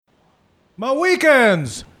My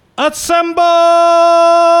weekends! Assemble!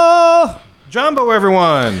 Jumbo,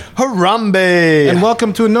 everyone! Harambe! And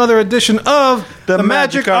welcome to another edition of the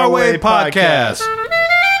Magic Our Way podcast.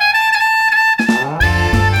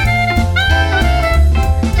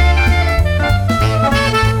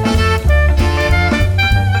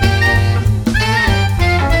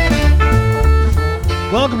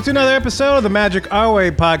 Welcome to another episode of the Magic Our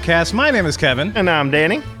Way podcast. My name is Kevin. And I'm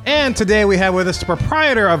Danny. And today we have with us the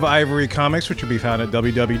proprietor of Ivory Comics, which will be found at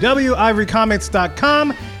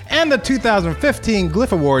www.ivorycomics.com, and the 2015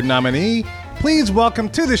 Glyph Award nominee. Please welcome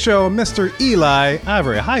to the show, Mr. Eli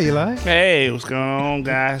Ivory. Hi, Eli. Hey, what's going on,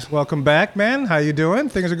 guys? Welcome back, man. How you doing?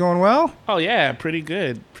 Things are going well? Oh, yeah, pretty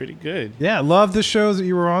good. Pretty good. Yeah, love the shows that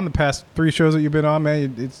you were on, the past 3 shows that you've been on,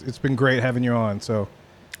 man. It's been great having you on, so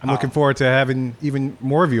I'm looking forward to having even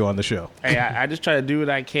more of you on the show. Hey, I just try to do what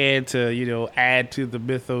I can to, add to the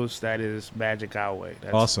mythos that is Magic Our Way.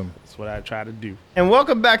 That's Awesome. That's what I try to do. And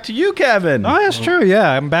welcome back to you, Kevin. Oh, that's true. Yeah,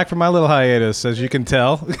 I'm back from my little hiatus, as you can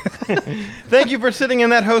tell. Thank you for sitting in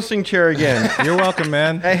that hosting chair again. You're welcome,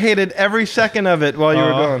 man. I hated every second of it while you were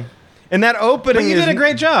gone. And that opening But you did a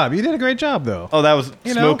great job. You did a great job, though. Oh, that was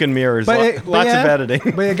smoke and mirrors. Lots of editing.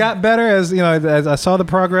 But it got better as I saw the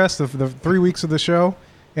progress of the 3 weeks of the show.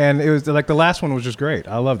 And it was like the last one was just great.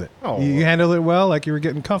 I loved it. Oh. You handled it well, like you were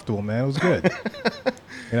getting comfortable, man. It was good.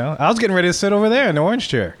 I was getting ready to sit over there in the orange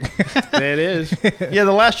chair. There it is. Yeah,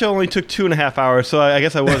 the last show only took 2.5 hours, so I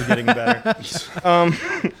guess I was getting better.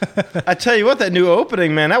 I tell you what, that new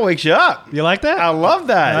opening, man, that wakes you up. You like that? I love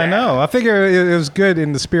that. I know. I figure it was good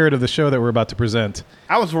in the spirit of the show that we're about to present.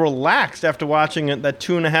 I was relaxed after watching that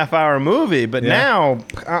 2.5 hour movie, but now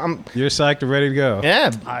I'm You're psyched and ready to go.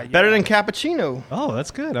 better than cappuccino. Oh,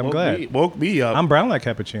 that's good. I'm glad. Woke me up. I'm brown like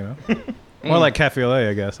cappuccino. More like cafe au lait,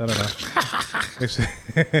 I guess. I don't know.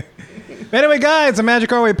 Anyway, guys, the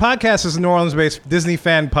Magic Our Way podcast is a New Orleans-based Disney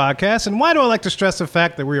fan podcast. And why do I like to stress the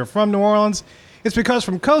fact that we are from New Orleans? It's because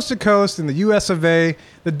from coast to coast in the U.S. of A.,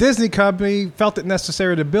 the Disney company felt it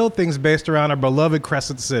necessary to build things based around our beloved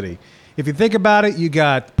Crescent City. If you think about it, you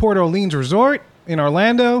got Port Orleans Resort in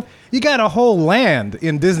Orlando. You got a whole land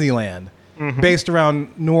in Disneyland based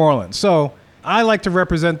around New Orleans. So I like to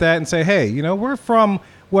represent that and say, hey, we're from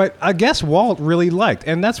what I guess Walt really liked.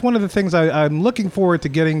 And that's one of the things I'm looking forward to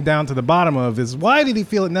getting down to the bottom of is why did he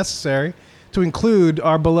feel it necessary to include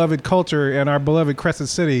our beloved culture and our beloved Crescent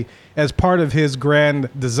City as part of his grand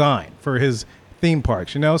design for his theme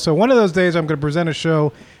parks, So one of those days I'm going to present a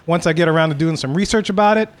show once I get around to doing some research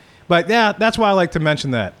about it. But yeah, that's why I like to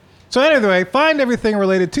mention that. So anyway, find everything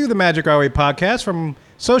related to the Magic Our Way podcast, from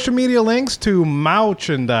social media links to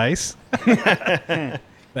merchandise.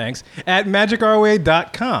 Thanks. At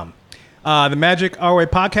magicourway.com. The Magic Our Way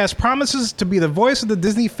podcast promises to be the voice of the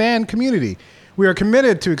Disney fan community. We are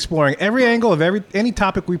committed to exploring every angle of any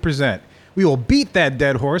topic we present. We will beat that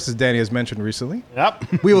dead horse, as Danny has mentioned recently.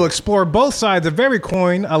 Yep. We will explore both sides of every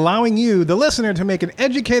coin, allowing you, the listener, to make an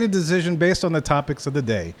educated decision based on the topics of the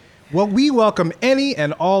day. Well, we welcome any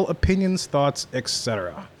and all opinions, thoughts,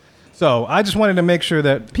 etc. So I just wanted to make sure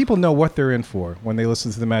that people know what they're in for when they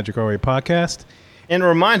listen to the Magic Our Way podcast. And it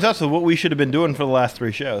reminds us of what we should have been doing for the last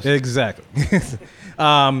 3 shows. Exactly.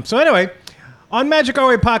 So anyway, on Magic Our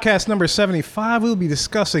Way podcast number 75, we'll be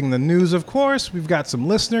discussing the news, of course. We've got some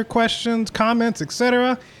listener questions, comments,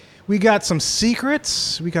 etc. We got some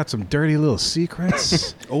secrets. We got some dirty little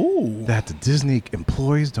secrets that the Disney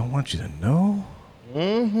employees don't want you to know.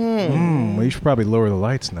 Well, you should probably lower the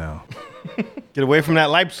lights now. Get away from that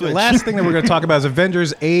light switch. The last thing that we're going to talk about is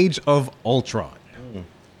Avengers Age of Ultron.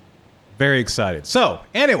 Very excited. So,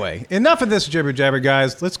 anyway, enough of this jibber jabber,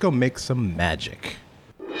 guys. Let's go make some magic.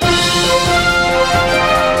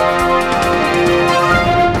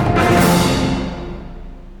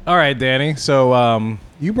 All right, Danny. So,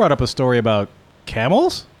 you brought up a story about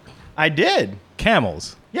camels? I did.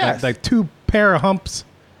 Camels. Yes. Like 2 pair of humps,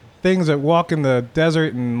 things that walk in the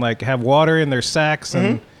desert and like have water in their sacks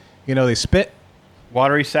and, they spit.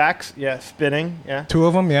 Watery sacks. Yeah. Spitting. Yeah. 2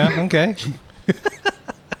 of them. Yeah. Okay.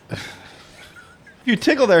 If you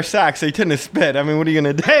tickle their sacks, they tend to spit. I mean, what are you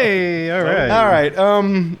going to do? Hey, all right. All right.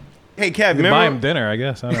 Hey, Kev, You remember? buy them dinner, I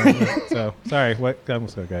guess. I don't know. So, sorry. What? I'm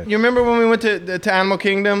so okay. You remember when we went to Animal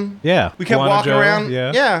Kingdom? Yeah. We kept Guana walking Joe, around.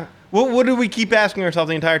 Yeah. Yeah. What did we keep asking ourselves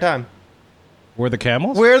the entire time? Were the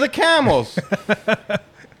camels? Where are the camels?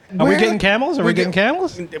 Are we getting camels? Are we getting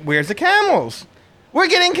camels? Where's the camels? We're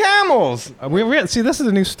getting camels. See, this is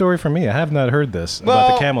a new story for me. I have not heard this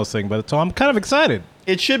about the camels thing, so I'm kind of excited.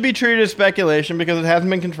 It should be treated as speculation because it hasn't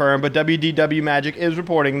been confirmed, but WDW Magic is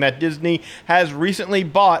reporting that Disney has recently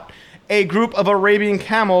bought a group of Arabian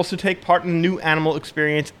camels to take part in a new animal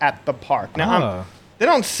experience at the park. Now, they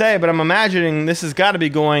don't say, but I'm imagining this has got to be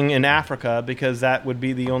going in Africa because that would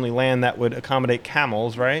be the only land that would accommodate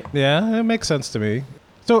camels, right? Yeah, it makes sense to me.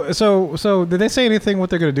 So did they say anything what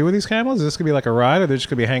they're going to do with these camels? Is this going to be like a ride, or they're just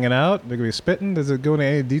going to be hanging out? They're going to be spitting? Does it go into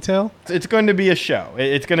any detail? It's going to be a show.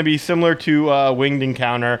 It's going to be similar to Winged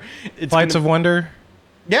Encounter. Flights of Wonder?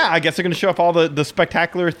 Yeah, I guess they're going to show off all the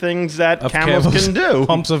spectacular things that camels can do.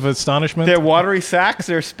 Humps of astonishment? Their watery sacks,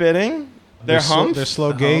 their spitting, their humps. Their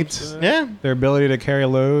slow gaits. Yeah. Their ability to carry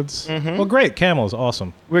loads. Mm-hmm. Well, great. Camels.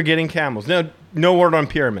 Awesome. We're getting camels. No word on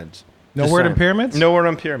pyramids. No word on pyramids? No word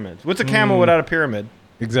on pyramids. What's a camel without a pyramid?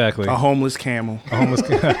 Exactly. A homeless camel.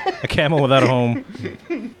 A camel without a home.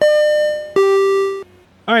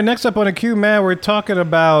 All right, next up on the queue, man, we're talking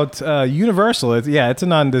about Universal. It's a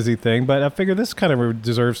non-Disney thing, but I figure this kind of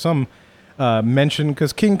deserves some mention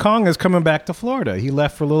because King Kong is coming back to Florida. He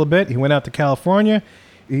left for a little bit. He went out to California.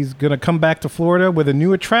 He's going to come back to Florida with a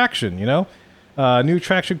new attraction, a new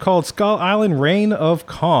attraction called Skull Island Reign of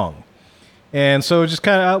Kong. And so just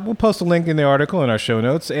kind of, we'll post a link in the article in our show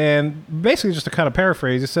notes. And basically just to kind of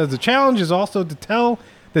paraphrase, it says, the challenge is also to tell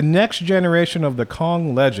the next generation of the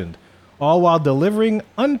Kong legend, all while delivering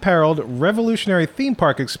unparalleled revolutionary theme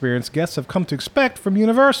park experience guests have come to expect from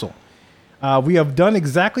Universal. We have done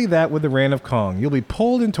exactly that with the Reign of Kong. You'll be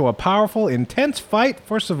pulled into a powerful, intense fight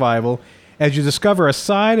for survival as you discover a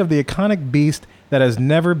side of the iconic beast that has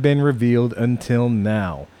never been revealed until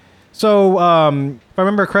now. So, if I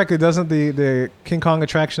remember correctly, doesn't the King Kong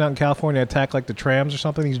attraction out in California attack like the trams or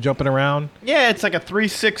something? He's jumping around? Yeah, it's like a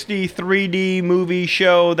 360 3D movie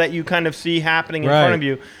show that you kind of see happening in front of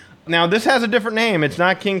you. Now, this has a different name. It's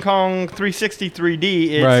not King Kong 360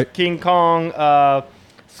 3D. It's King Kong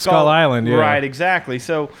Skull Island. Yeah. Right, exactly.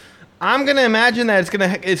 So I'm going to imagine that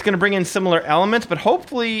it's gonna bring in similar elements, but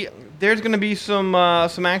hopefully there's going to be some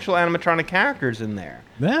actual animatronic characters in there.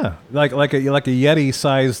 Yeah, like a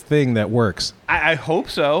Yeti-sized thing that works. I hope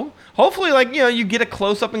so. Hopefully, you get a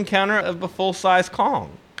close-up encounter of a full-size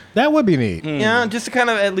Kong. That would be neat. Yeah, just to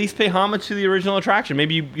kind of at least pay homage to the original attraction.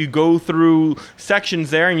 Maybe you go through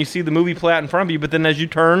sections there and you see the movie play out in front of you, but then as you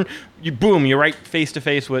turn, you're right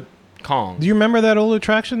face-to-face with Kong. Do you remember that old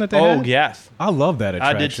attraction that they had? Oh, yes. I love that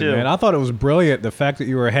attraction, I did too. man. I thought it was brilliant, the fact that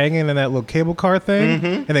you were hanging in that little cable car thing,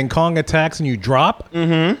 and then Kong attacks and you drop.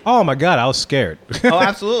 Mm-hmm. Oh, my God, I was scared. Oh,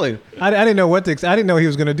 absolutely. I didn't know I didn't know he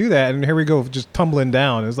was going to do that, and here we go, just tumbling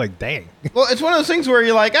down. It was like, dang. Well, it's one of those things where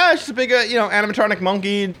you're like, it's just a big, animatronic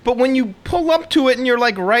monkey. But when you pull up to it and you're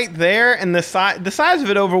like right there, and the size of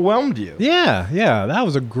it overwhelmed you. Yeah, that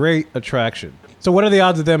was a great attraction. So what are the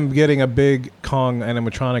odds of them getting a big Kong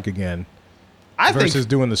animatronic again versus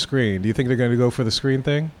doing the screen? Do you think they're going to go for the screen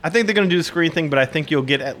thing? I think they're going to do the screen thing, but I think you'll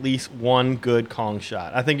get at least one good Kong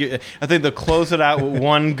shot. I think they'll close it out with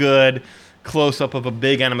one good close-up of a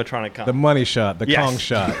big animatronic Kong. The money shot, the Kong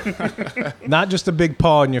shot. Not just a big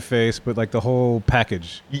paw in your face, but like the whole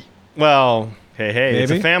package. Well... Hey,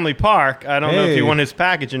 it's a family park. I don't know if you want his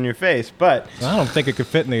package in your face, but... I don't think it could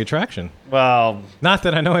fit in the attraction. Well... Not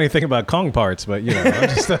that I know anything about Kong parts, but, I'm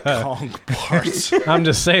just... Kong parts. I'm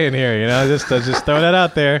just saying here, just throw that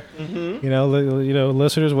out there. Mm-hmm.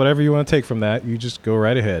 Listeners, whatever you want to take from that, you just go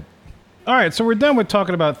right ahead. All right, so we're done with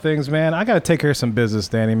talking about things, man. I got to take care of some business,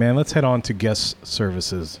 Danny, man. Let's head on to guest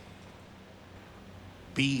services.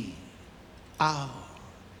 Be our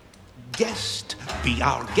guest. Be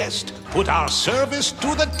our guest. Put our service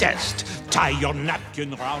to the test. Tie your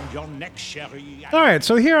napkin round your neck, Sherry. All right,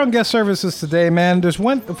 so here on guest services today, man,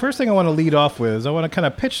 the first thing I want to lead off with is I want to kind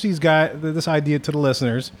of pitch this idea to the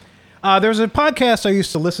listeners. There's a podcast I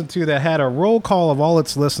used to listen to that had a roll call of all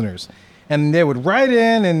its listeners. And they would write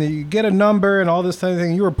in and you get a number and all this kind of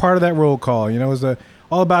thing. You were part of that roll call. It was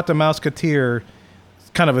all about the Mouseketeer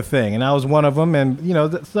kind of a thing. And I was one of them. And,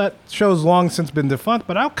 that show's long since been defunct.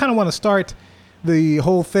 But I kind of want to start the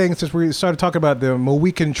whole thing since we started talking about the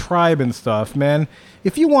Mohican tribe and stuff, man.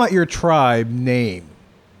 If you want your tribe name,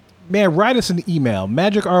 man, write us an email,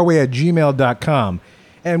 magicourway@gmail.com.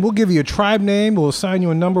 And we'll give you a tribe name. We'll assign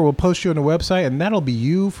you a number. We'll post you on the website. And that'll be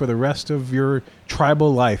you for the rest of your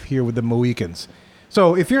tribal life here with the Mohicans.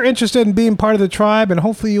 So if you're interested in being part of the tribe, and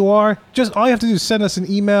hopefully you are, just all you have to do is send us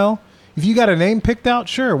an email. If you got a name picked out,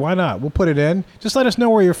 sure, why not? We'll put it in. Just let us know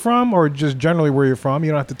where you're from or just generally where you're from.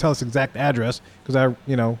 You don't have to tell us exact address because I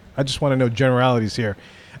just want to know generalities here.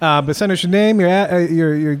 But send us your name, your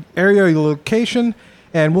area, your location,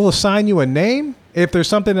 and we'll assign you a name. If there's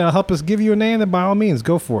something that'll help us give you a name, then by all means,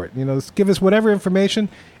 go for it. Give us whatever information,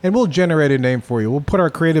 and we'll generate a name for you. We'll put our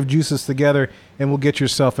creative juices together, and we'll get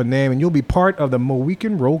yourself a name, and you'll be part of the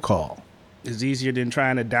Mohican Roll Call. It's easier than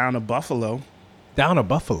trying to down a buffalo. Down a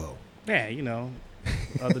buffalo. Yeah,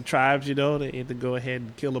 other tribes, they have to go ahead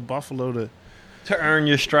and kill a buffalo to earn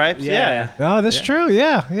your stripes. Yeah. Oh, that's true.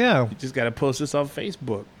 Yeah. You just got to post this on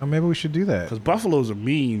Facebook. Oh, maybe we should do that. Because buffaloes are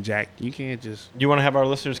mean, Jack. You can't just... You want to have our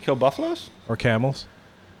listeners kill buffaloes? Or camels.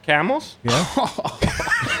 Camels? Yeah.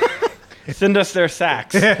 Send us their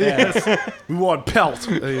sacks. Yes. We want pelt.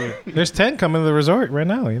 There's 10 coming to the resort right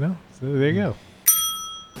now, So there you go.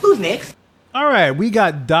 Who's next? All right, we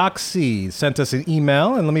got Doc C sent us an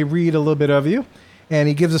email, and let me read a little bit of you. And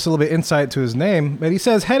he gives us a little bit insight to his name. But he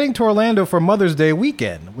says, heading to Orlando for Mother's Day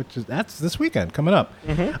weekend, that's this weekend coming up.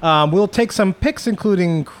 Mm-hmm. We'll take some pics,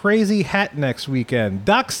 including Crazy Hat next weekend.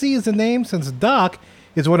 Doc C is the name since Doc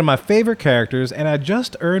is one of my favorite characters, and I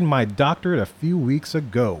just earned my doctorate a few weeks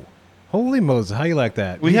ago. Holy Moses, how you like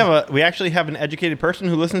that? We actually have an educated person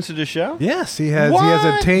who listens to the show? Yes, he has. What? He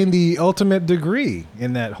has obtained the ultimate degree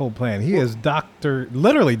in that whole plan. He is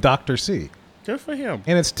literally Dr. C. Good for him.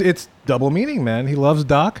 And it's double meaning, man. He loves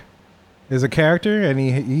Doc as a character, and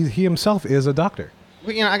he himself is a doctor.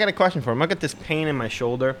 Well, I got a question for him. I got this pain in my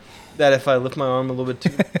shoulder that if I lift my arm a little bit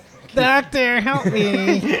too... Doctor, help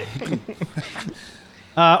me.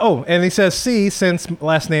 And he says C since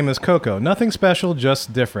last name is Coco. Nothing special,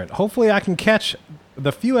 just different. Hopefully I can catch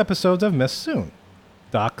the few episodes I've missed soon.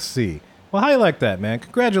 Doc C. Well, how you like that, man?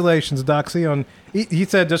 Congratulations, Doc C. He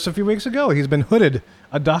said just a few weeks ago he's been hooded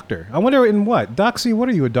a doctor. I wonder in what? Doc C, what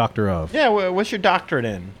are you a doctor of? Yeah, what's your doctorate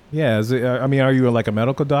in? Yeah, are you like a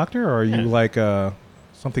medical doctor, or are you like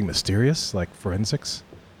something mysterious, like forensics?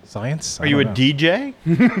 Science? Are you a DJ?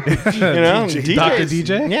 DJ. Dr.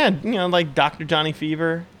 DJ? Yeah, like Dr. Johnny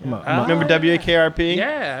Fever. Remember WAKRP?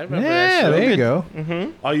 Yeah, I remember Yeah, that show. there you go.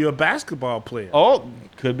 Mm-hmm. Are you a basketball player? Oh,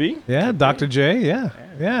 could be. Yeah, Dr. J, yeah.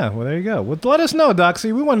 Yeah, well, there you go. Well, let us know,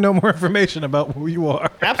 Doxy. We want to know more information about who you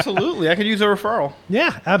are. Absolutely. I could use a referral.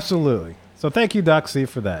 Yeah, absolutely. So thank you, Doxy,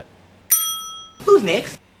 for that. Who's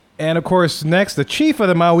next? And, of course, next, the chief of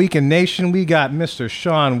the My Weekend Nation, we got Mr.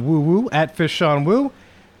 Sean Woo Woo, at Fish Sean Woo.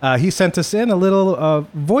 He sent us in a little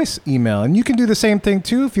voice email. And you can do the same thing,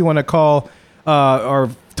 too, if you want to call our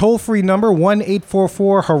toll-free number,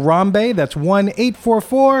 1-844-HARAMBE. That's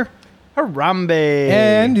 1-844 Harambe.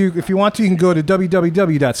 And if you want to, you can go to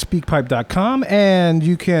www.speakpipe.com, and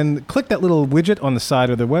you can click that little widget on the side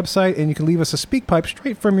of the website, and you can leave us a SpeakPipe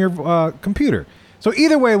straight from your computer. So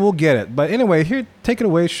either way, we'll get it. But anyway, here, take it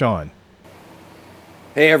away, Sean.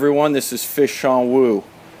 Hey everyone, this is Fish Sean Woo.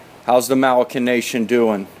 How's the Malacan Nation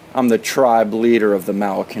doing? I'm the tribe leader of the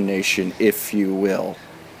Malacan Nation, if you will.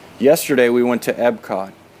 Yesterday we went to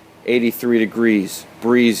Epcot. 83 degrees,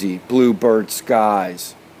 breezy, bluebird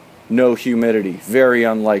skies, no humidity, very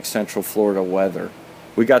unlike Central Florida weather.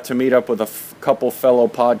 We got to meet up with a couple fellow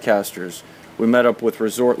podcasters. We met up with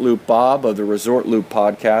Resort Loop Bob of the Resort Loop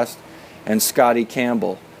podcast and Scotty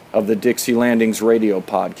Campbell of the Dixie Landings Radio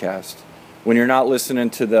podcast. When you're not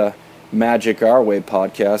listening to the Magic Our Way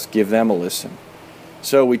podcast, give them a listen.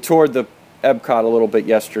 So we toured the Epcot a little bit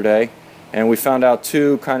yesterday, and we found out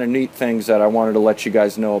two kind of neat things that I wanted to let you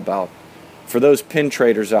guys know about. For those pin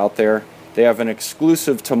traders out there, they have an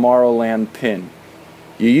exclusive Tomorrowland pin.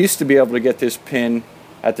 You used to be able to get this pin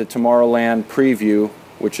at the Tomorrowland preview,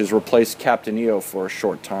 which has replaced Captain EO for a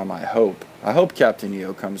short time, I hope. I hope Captain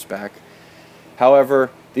EO comes back.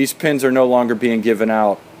 However, these pins are no longer being given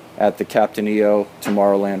out at the Captain EO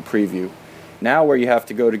Tomorrowland preview. Now where you have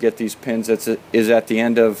to go to get these pins is at the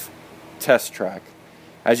end of Test Track.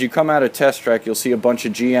 As you come out of Test Track, you'll see a bunch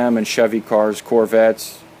of GM and Chevy cars,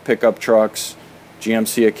 Corvettes, pickup trucks,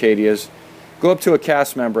 GMC Acadias. Go up to a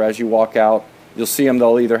cast member as you walk out. You'll see them.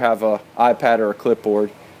 They'll either have an iPad or a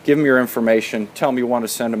clipboard. Give them your information. Tell them you want to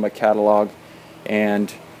send them a catalog,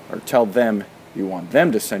 or tell them you want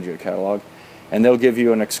them to send you a catalog, and they'll give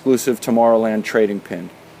you an exclusive Tomorrowland trading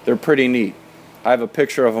pin. They're pretty neat. I have a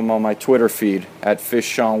picture of them on my Twitter feed at Fish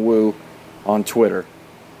Sean Woo on Twitter.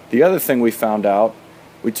 The other thing we found out,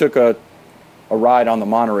 we took a ride on the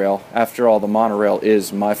monorail. After all, the monorail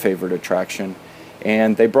is my favorite attraction.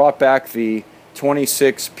 And they brought back the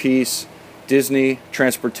 26-piece Disney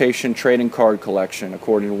Transportation Trading Card Collection,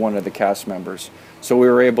 according to one of the cast members. So we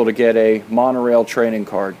were able to get a monorail trading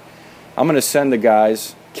card. I'm going to send the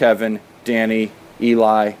guys, Kevin, Danny,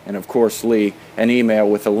 Eli, and of course Lee, an email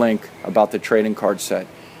with a link about the trading card set.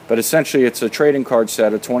 But essentially it's a trading card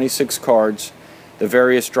set of 26 cards. The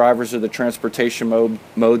various drivers of the transportation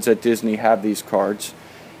modes at Disney have these cards.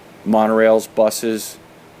 Monorails, buses,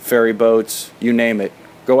 ferry boats, you name it.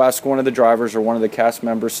 Go ask one of the drivers or one of the cast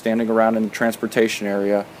members standing around in the transportation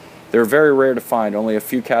area. They're very rare to find. Only a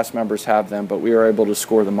few cast members have them, but we were able to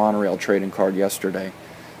score the monorail trading card yesterday.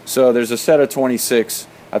 So there's a set of 26.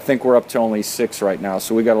 I think we're up to only 6 right now,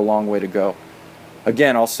 so we got a long way to go.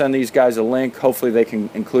 Again, I'll send these guys a link. Hopefully they can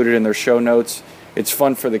include it in their show notes. It's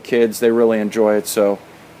fun for the kids. They really enjoy it, so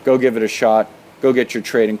go give it a shot. Go get your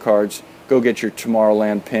trading cards. Go get your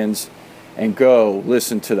Tomorrowland pins. And go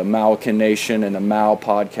listen to the Malacan Nation and the Mal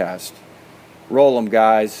podcast. Roll them,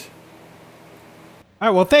 guys. All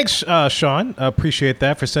right, well, thanks, Sean. I appreciate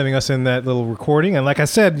that for sending us in that little recording. And like I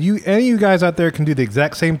said, any of you guys out there can do the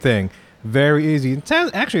exact same thing. Very easy. It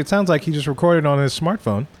sounds like he just recorded on his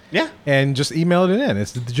smartphone. Yeah. And just emailed it in.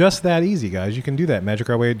 It's just that easy, guys. You can do that.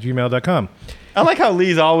 magicourway@gmail.com. I like how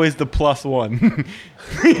Lee's always the +1.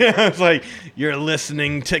 It's like, you're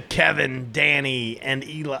listening to Kevin, Danny, and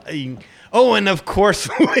Eli. Oh, and of course,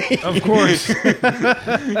 Lee. Of course.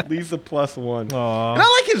 Lee's the +1. Aww. And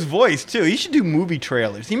I like his voice, too. He should do movie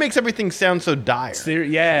trailers. He makes everything sound so dire.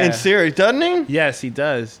 Yeah. And serious, doesn't he? Yes, he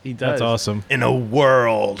does. He does. That's awesome. In a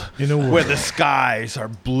world where the skies are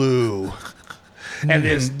blue. And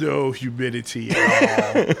there's no humidity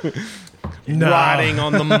at all. Riding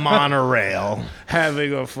on the monorail.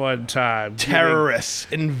 Having a fun time. Terrorists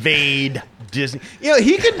invade Disney.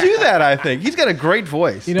 He could do that, I think. He's got a great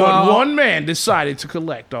voice. But one man decided to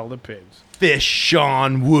collect all the pins. Fish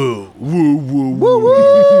Sean Woo. Woo, woo, woo,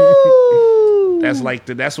 woo.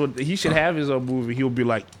 That's what he should have his own movie. He'll be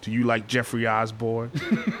like, do you like Jeffrey Osborne?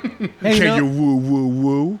 Can you woo, woo,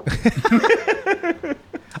 woo?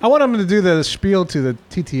 I want him to do the spiel to the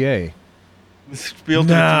TTA.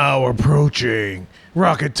 Now approaching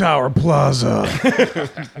Rocket Tower Plaza.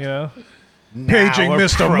 Paging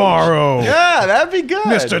Mr. Morrow. Yeah, that'd be good.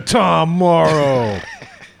 Mr. Tom Morrow.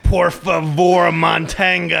 Por favor,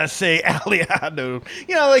 Montanga, say aliado.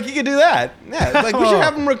 You could do that. Yeah, we should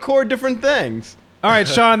have him record different things. All right,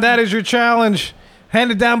 Sean, that is your challenge.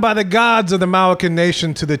 Handed down by the gods of the Malacan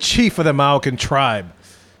Nation to the chief of the Malacan tribe.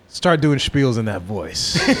 Start doing spiels in that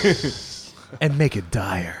voice. And make it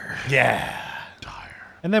dire. Yeah.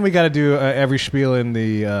 And then we got to do every spiel in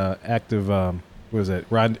the act of, what is it,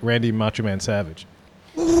 Randy Macho Man Savage.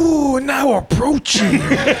 Ooh, now approaching.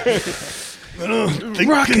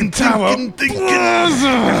 Rockin' Tower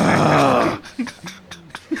Plaza.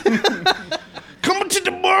 Coming to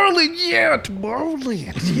Tomorrowland,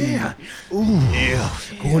 Tomorrowland, yeah. Ooh, yeah.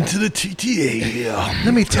 Going to the TTA, yeah.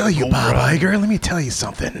 Let me tell you, Bob Iger, let me tell you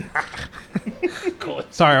something.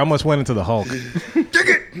 Sorry, I almost went into the Hulk. Dig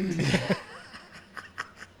it.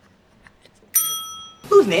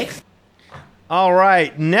 Who's next? All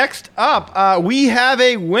right, next up, we have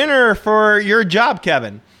a winner for your job,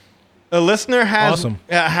 Kevin. A listener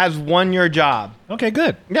has won your job. Okay,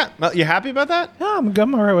 good. Yeah, you happy about that? Yeah,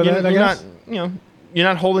 I'm all right with that. I guess. You're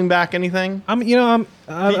not holding back anything.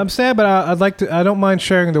 I'm sad, but I'd like to. I don't mind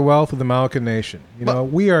sharing the wealth of the Malacan Nation.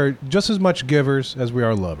 We are just as much givers as we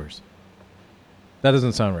are lovers. That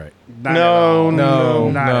doesn't sound right. No,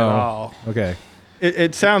 not at all. Okay.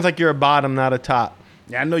 It sounds like you're a bottom, not a top.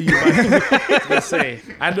 Yeah, I know you about let's say.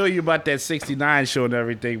 I know you about that 69 show and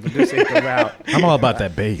everything, but this ain't the route. I'm all about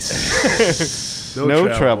that bass.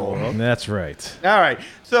 No trouble. That's right. All right.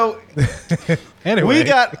 So anyway, we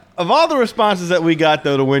got, of all the responses that we got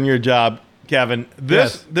though to win your job, Kevin,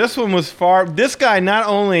 this one was far. This guy not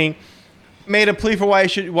only made a plea for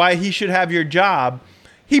why he should have your job,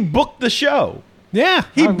 he booked the show. Yeah,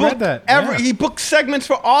 he read booked that. He booked segments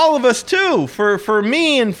for all of us too, for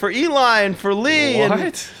me and for Eli and for Lee. What?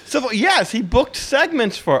 And so yes, he booked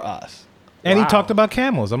segments for us. And he talked about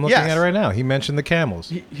camels. I'm looking at it right now. He mentioned the camels.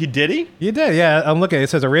 He did he? He did, yeah. I'm looking at it. It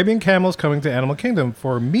says Arabian camels coming to Animal Kingdom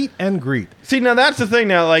for meet and greet. See, now that's the thing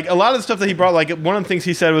now. Like, a lot of the stuff that he brought, like, one of the things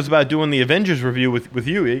he said was about doing the Avengers review with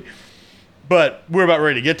you, but we're about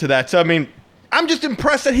ready to get to that. So, I mean, I'm just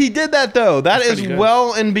impressed that he did that, though. That is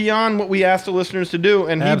well and beyond what we asked the listeners to do,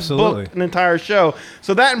 and he booked an entire show.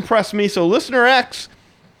 So that impressed me. So, Listener X,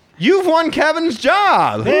 you've won Kevin's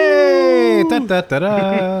job. Hey!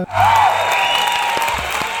 Da-da-da-da.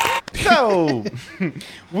 So,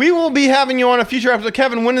 we will be having you on a future episode.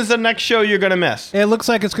 Kevin, when is the next show you're going to miss? It looks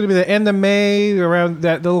like it's going to be the end of May, around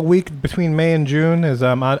that little week between May and June, as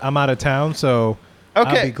I'm out of town. So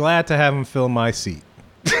I'll be glad to have him fill my seat.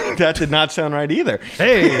 That did not sound right either.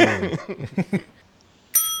 Hey!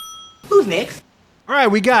 Who's next? All right,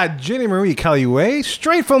 we got Jenny Marie Calloway,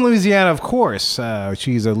 straight from Louisiana, of course.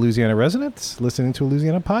 She's a Louisiana resident, listening to a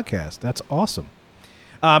Louisiana podcast. That's awesome.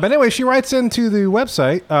 But anyway, she writes into the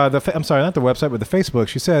website, I'm sorry, not the website, but the Facebook.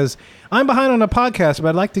 She says, I'm behind on a podcast, but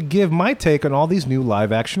I'd like to give my take on all these new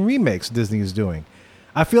live-action remakes Disney is doing.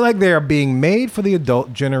 I feel like they are being made for the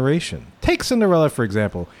adult generation. Take Cinderella, for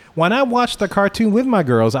example. When I watch the cartoon with my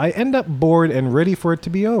girls, I end up bored and ready for it to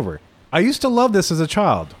be over. I used to love this as a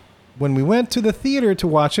child. When we went to the theater to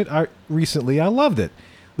watch it recently, I loved it.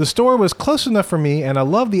 The story was close enough for me, and I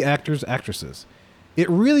loved the actors, actresses. It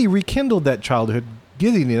really rekindled that childhood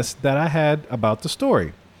giddiness that I had about the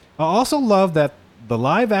story. I also love that the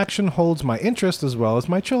live action holds my interest as well as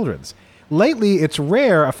my children's. Lately, it's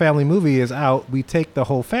rare a family movie is out we take the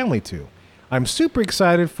whole family to. I'm super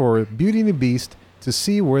excited for Beauty and the Beast to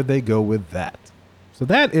see where they go with that. So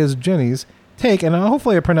that is Jenny's take, and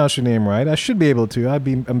hopefully I pronounced your name right. I should be able to. I'd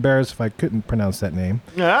be embarrassed if I couldn't pronounce that name.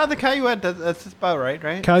 Yeah, the Caillouette, that's about right?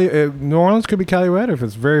 New Orleans could be Caillouette, or if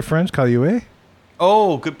it's very French, Caillouette.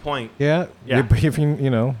 Oh, good point. Yeah.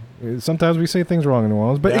 If sometimes we say things wrong in New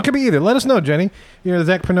Orleans, but it could be either. Let us know, Jenny. The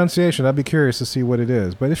exact pronunciation. I'd be curious to see what it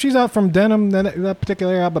is. But if she's out from Denham, then that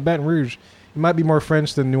particular area out by Baton Rouge, it might be more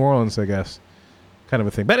French than New Orleans, I guess. Kind of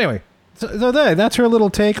a thing. But anyway, so that's her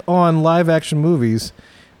little take on live action movies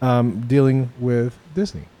dealing with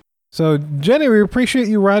Disney. So, Jenny, we appreciate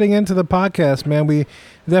you writing into the podcast, man. We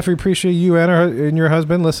definitely appreciate you and your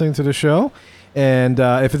husband listening to the show. And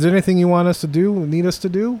if there's anything you want us to do, need us to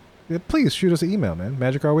do, please shoot us an email, man.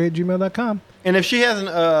 magicourway@gmail.com. And if she has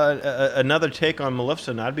another take on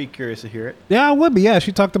Maleficent, I'd be curious to hear it. Yeah, I would be. Yeah,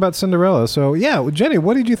 she talked about Cinderella. So, yeah, Jenny,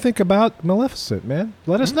 what did you think about Maleficent, man?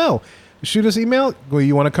 Let us know. Shoot us an email. Well,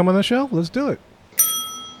 you want to come on the show? Let's do it.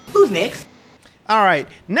 Who's next? All right.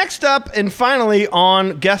 Next up, and finally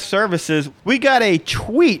on guest services, we got a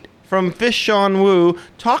tweet from Fish Sean Wu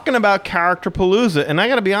talking about Character Palooza. And I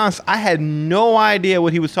got to be honest, I had no idea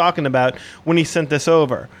what he was talking about when he sent this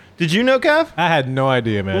over. Did you know, Kev? I had no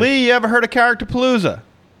idea, man. Lee, you ever heard of Character Palooza?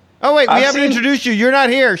 Oh, wait, we haven't introduced you. You're not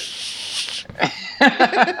here. Shh.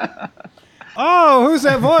 Oh, who's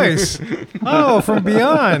that voice? Oh, from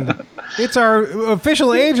beyond. It's our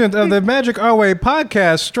official agent of the Magic Our Way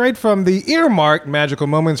podcast, straight from the earmarked Magical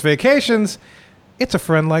Moments Vacations. It's a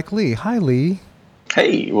friend like Lee. Hi, Lee.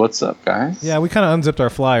 Hey, what's up, guys? Yeah, we kind of unzipped our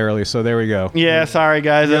fly early, so there we go. Yeah, sorry,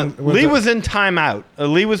 guys. Lee was in timeout.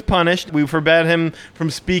 Lee was punished. We forbade him from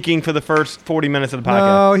speaking for the first 40 minutes of the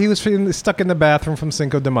podcast. Oh, he was stuck in the bathroom from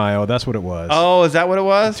Cinco de Mayo. That's what it was. Oh, is that what it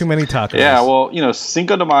was? Too many tacos. Yeah, well,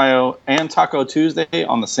 Cinco de Mayo and Taco Tuesday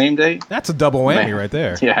on the same day. That's a double whammy right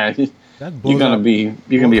there. Yeah, you're gonna be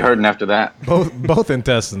hurting after that. Both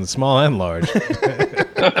intestines, small and large.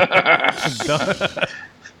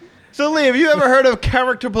 So, Lee, have you ever heard of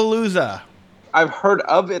Character Palooza? I've heard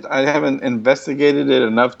of it. I haven't investigated it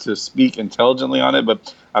enough to speak intelligently on it,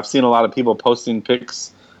 but I've seen a lot of people posting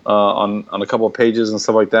pics on a couple of pages and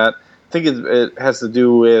stuff like that. I think it has to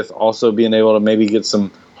do with also being able to maybe get some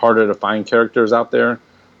harder to find characters out there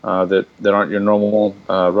that aren't your normal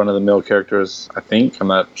run-of-the-mill characters, I think. I'm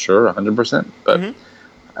not sure 100%. But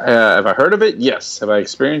have I heard of it? Yes. Have I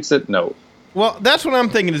experienced it? No. Well, that's what I'm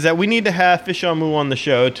thinking, is that we need to have Fish on Moo on the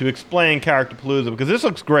show to explain Character Palooza, because this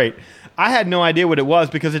looks great. I had no idea what it was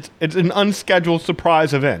because it's an unscheduled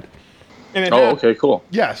surprise event. And okay, cool.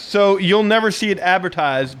 Yes, so you'll never see it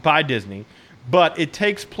advertised by Disney, but it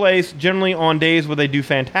takes place generally on days where they do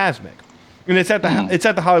Fantasmic. And it's at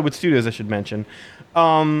the Hollywood Studios, I should mention.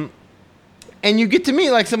 And you get to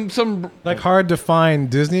meet like some like hard to find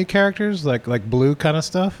Disney characters, like Blue kind of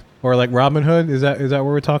stuff. Or like Robin Hood? Is that what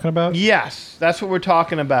we're talking about? Yes, that's what we're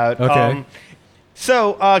talking about. Okay.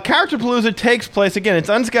 So Character Palooza takes place, again, it's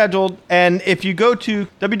unscheduled, and if you go to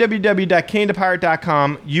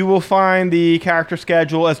www.canedapirate.com, you will find the character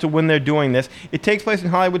schedule as to when they're doing this. It takes place in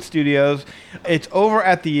Hollywood Studios. It's over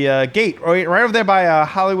at the gate, right over there by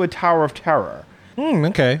Hollywood Tower of Terror.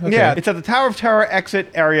 Okay. Yeah, it's at the Tower of Terror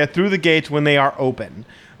exit area through the gates when they are open.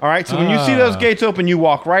 All right, so when you see those gates open, you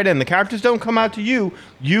walk right in. The characters don't come out to you.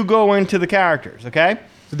 You go into the characters, okay?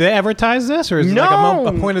 Did they advertise this, or is it like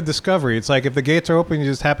a point of discovery? It's like if the gates are open, you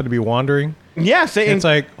just happen to be wandering? Yes. It's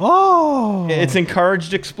like, oh. It's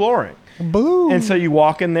encouraged exploring. Boom. And so you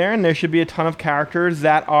walk in there, and there should be a ton of characters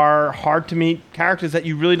that are hard to meet, characters that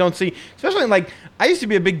you really don't see. Especially, like, I used to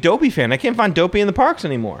be a big Dopey fan. I can't find Dopey in the parks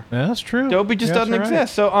anymore. Yeah, that's true. Dopey just doesn't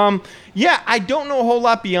exist. So, I don't know a whole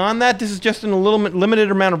lot beyond that. This is just in a little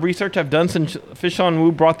limited amount of research I've done since Fish on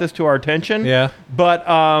Wu brought this to our attention. Yeah. But,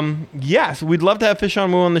 yes, we'd love to have Fish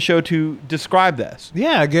on Wu on the show to describe this.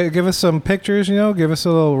 Yeah, give us some pictures, give us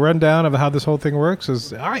a little rundown of how this whole thing works.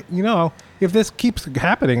 All right, if this keeps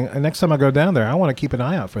happening, next time I go down there, I want to keep an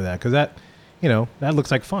eye out for that, because that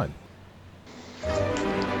looks like fun.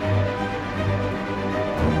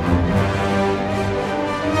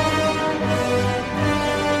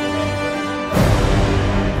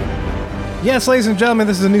 Yes, ladies and gentlemen,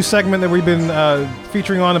 this is a new segment that we've been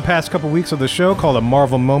featuring on the past couple weeks of the show called a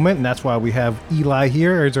Marvel Moment, and that's why we have Eli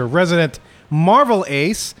here as our resident Marvel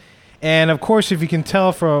ace. And of course, if you can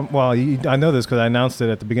tell from, I know this because I announced it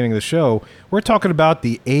at the beginning of the show, we're talking about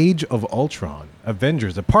the Age of Ultron,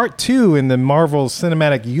 Avengers, a part 2 in the Marvel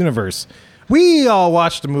Cinematic Universe. We all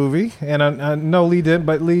watched the movie, and I know Lee didn't,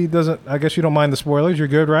 but Lee doesn't. I guess you don't mind the spoilers. You're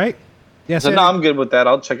good, right? Yes. No, I'm good with that.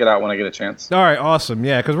 I'll check it out when I get a chance. All right, awesome.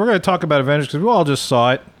 Yeah, because we're going to talk about Avengers because we all just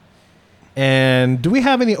saw it. And do we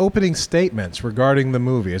have any opening statements regarding the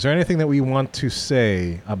movie? Is there anything that we want to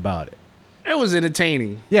say about it? It was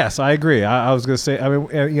entertaining. Yes, I agree. I was going to say, I mean,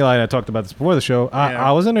 Eli and I talked about this before the show.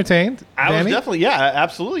 I was entertained. I was definitely,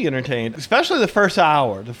 absolutely entertained. Especially the first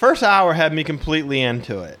hour. The first hour had me completely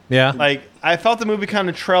into it. Yeah. Like, I felt the movie kind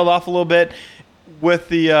of trailed off a little bit with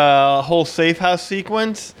the whole safe house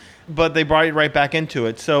sequence, but they brought it right back into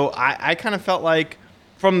it. So I kind of felt like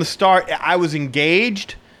from the start, I was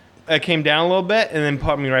engaged. It came down a little bit and then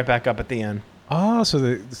put me right back up at the end. Oh, so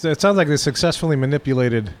it sounds like they successfully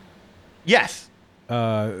manipulated... Yes. They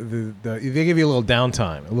give you a little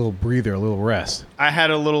downtime, a little breather, a little rest. I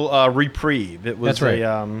had a little reprieve. It was That's right.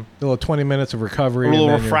 a little 20 minutes of recovery. A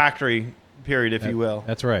little refractory period, if you will.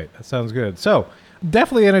 That's right. That sounds good. So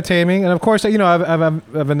definitely entertaining, and of course,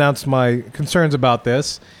 I've announced my concerns about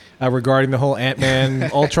this regarding the whole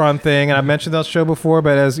Ant-Man Ultron thing, and I mentioned that on the show before.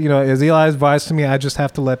 But as Eli advised to me, I just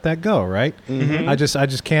have to let that go. Right? Mm-hmm. I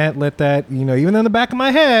just can't let that. Even in the back of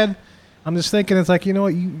my head, I'm just thinking it's like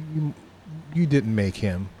you didn't make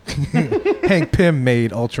him. Hank Pym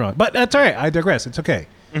made Ultron. But that's all right. I digress. It's okay.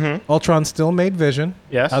 Mm-hmm. Ultron still made Vision.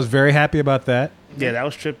 Yes. I was very happy about that. Yeah, that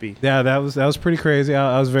was trippy. Yeah, that was pretty crazy.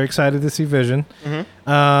 I was very excited to see Vision.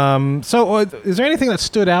 Mm-hmm. So is there anything that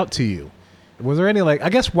stood out to you? Was there any, I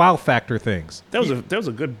guess, wow factor things? There was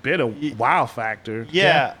a good bit of wow factor.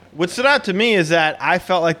 Yeah. What stood out to me is that I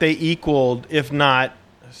felt like they equaled, if not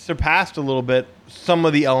surpassed a little bit, some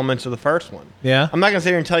of the elements of the first one. Yeah. I'm not going to sit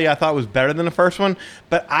here and tell you I thought it was better than the first one,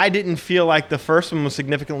 but I didn't feel like the first one was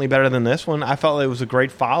significantly better than this one. I felt it was a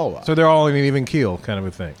great follow-up. So they're all in an even keel kind of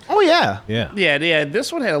a thing. Oh, yeah. Yeah. Yeah.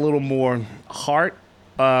 This one had a little more heart.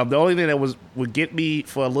 The only thing that would get me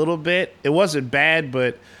for a little bit, it wasn't bad,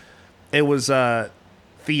 but it was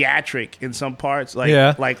theatric in some parts.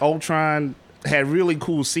 Like Ultron had really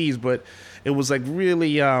cool scenes, but it was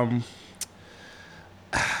really...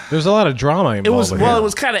 There's a lot of drama involved. It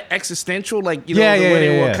was kind of existential, the way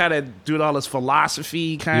they were kind of doing all this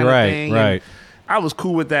philosophy kind of thing. Right. I was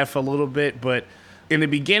cool with that for a little bit, but in the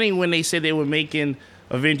beginning when they said they were making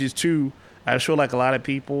Avengers 2, I'm sure like a lot of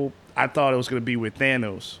people, I thought it was going to be with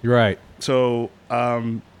Thanos. You're right. So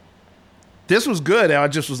this was good. I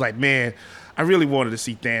just was like, man, I really wanted to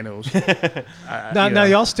see Thanos. Now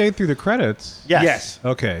y'all stayed through the credits. Yes.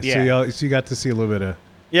 Okay. Yeah. So you got to see a little bit of.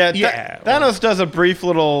 Yeah, Thanos does a brief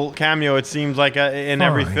little cameo, it seems like, in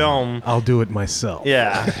every film. I'll do it myself.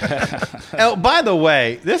 Yeah. Oh, by the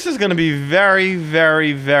way, this is going to be very,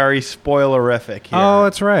 very, very spoilerific here. Oh,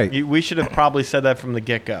 that's right. We should have probably said that from the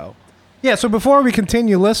get-go. Yeah, so before we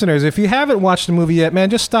continue, listeners, if you haven't watched the movie yet, man,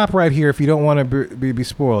 just stop right here if you don't want to be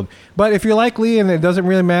spoiled. But if you're like Lee and it doesn't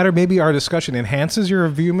really matter, maybe our discussion enhances your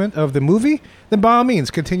viewment of the movie, then by all means,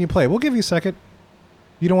 continue play. We'll give you a second.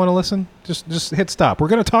 You don't want to listen? Just hit stop. We're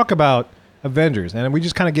going to talk about Avengers, and we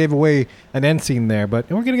just kind of gave away an end scene there, but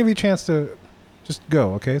we're going to give you a chance to just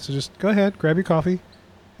go, okay? So just go ahead, grab your coffee.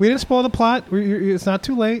 We didn't spoil the plot. It's not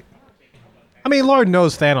too late. I mean, Lord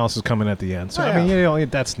knows Thanos is coming at the end, so I mean,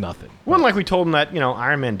 that's nothing. It wasn't like we told him that,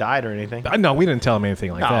 Iron Man died or anything. No, we didn't tell him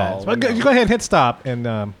anything like that. So go ahead, hit stop, and,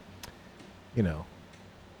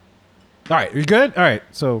 All right, you good? All right,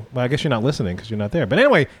 so I guess you're not listening because you're not there. But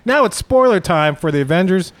anyway, now it's spoiler time for the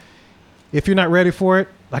Avengers. If you're not ready for it,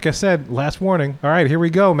 like I said, last warning. All right, here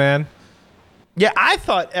we go, man. Yeah, I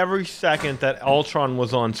thought every second that Ultron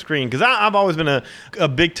was on screen, because I've always been a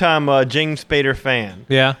big-time James Spader fan.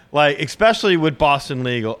 Yeah. Especially with Boston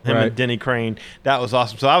Legal and right. with Denny Crane. That was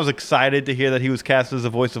awesome. So I was excited to hear that he was cast as the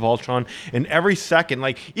voice of Ultron. And every second,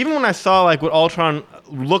 even when I saw what Ultron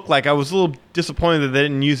looked like, I was a little disappointed that they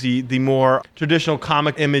didn't use the more traditional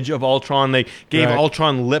comic image of Ultron. They gave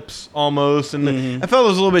Ultron lips almost, and I felt it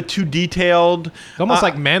was a little bit too detailed. Almost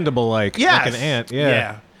like mandible-like, yes. like an ant.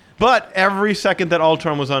 Yeah. But every second that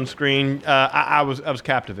Ultron was on screen, I was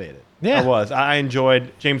captivated. Yeah. I was. I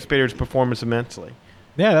enjoyed James Spader's performance immensely.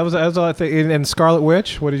 Yeah, that was all I think. And Scarlet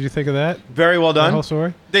Witch, what did you think of that? Very well done. The whole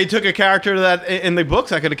story? They took a character that in the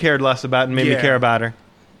books I could have cared less about and made me care about her.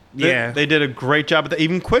 Yeah. They did a great job with that.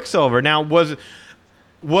 Even Quicksilver. Now,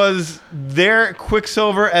 was their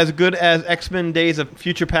Quicksilver as good as X-Men Days of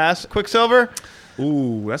Future Past Quicksilver?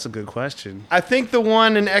 Ooh, that's a good question. I think the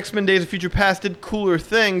one in X-Men Days of Future Past did cooler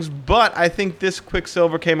things, but I think this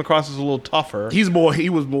Quicksilver came across as a little tougher. He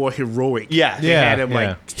was more heroic. Yeah. They had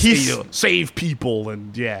him He's save people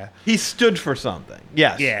and he stood for something.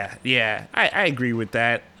 Yes. Yeah. I agree with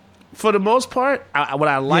that. For the most part, what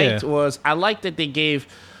I liked was I liked that they gave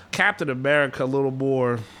Captain America a little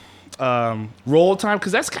more role time,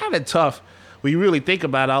 because that's kind of tough when you really think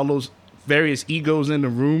about all those various egos in the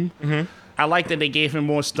room. Mm-hmm. I like that they gave him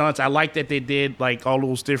more stunts. I like that they did like all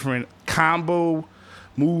those different combo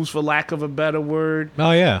moves, for lack of a better word.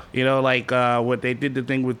 Oh yeah, you know, like what they did, the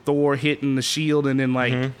thing with Thor hitting the shield and then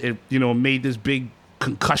like it, you know, made this big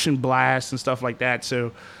concussion blast and stuff like that.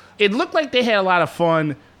 So it looked like they had a lot of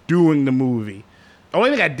fun doing the movie. The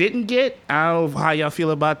only thing I didn't get, I don't know how y'all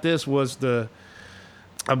feel about this, was I'm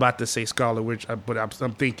about to say Scarlet Witch, but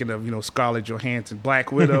I'm thinking of, you know, Scarlett Johansson,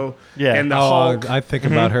 Black Widow, and the Hulk. I think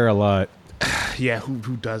about her a lot. Yeah,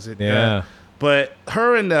 who does it? Yeah. But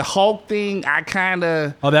her and the Hulk thing, I kind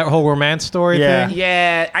of... Oh, that whole romance story thing?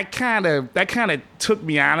 Yeah, that kind of took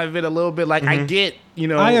me out of it a little bit. Like, I get, you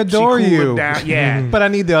know... I adore you. Down. Yeah. But I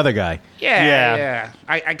need the other guy. Yeah.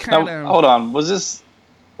 I kind of... Hold on. Was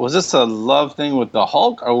this a love thing with the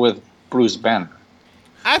Hulk or with Bruce Banner?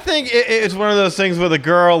 I think it's one of those things where the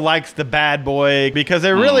girl likes the bad boy, because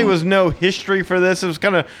there really was no history for this. It was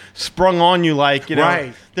kind of sprung on you, like, you know.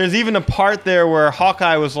 Right. There's even a part there where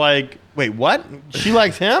Hawkeye was like, wait, what? She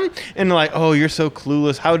likes him? And they're like, oh, you're so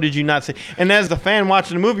clueless. How did you not say? And as the fan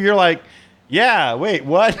watching the movie, you're like, yeah, wait,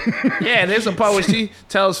 what? Yeah, there's a part where she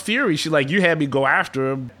tells Fury, she's like, you had me go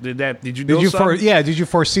after him. Did you know something? Did you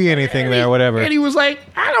foresee anything there, whatever? And he was like,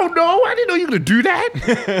 I don't know. I didn't know you were going to do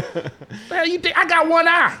that. Hell, you think I got one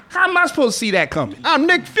eye. How am I supposed to see that coming? I'm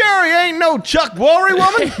Nick Fury, ain't no Chuck Woolery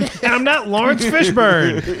woman. And I'm not Lawrence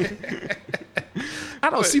Fishburne. I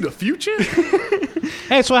don't see the future.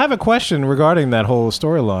 Hey, so I have a question regarding that whole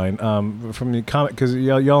storyline from the comic, because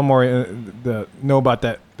y'all more know about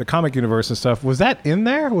the comic universe and stuff. Was that in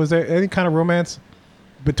there? Was there any kind of romance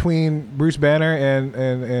between Bruce Banner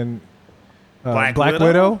and Black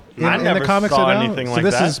Widow in the comics? Saw anything like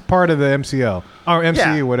that. So this is part of the MCL or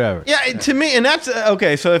MCU, whatever. Yeah, to me, and that's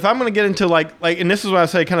okay. So if I'm going to get into like, and this is why I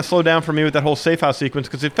say kind of slow down for me with that whole safe house sequence,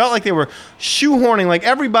 because it felt like they were shoehorning, like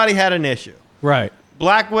everybody had an issue. Right.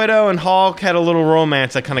 Black Widow and Hulk had a little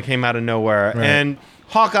romance that kind of came out of nowhere, and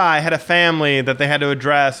Hawkeye had a family that they had to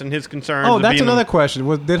address and his concerns. Oh, that's another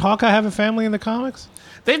question. Did Hawkeye have a family in the comics?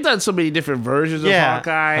 They've done so many different versions of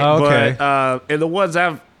Hawkeye, but and the ones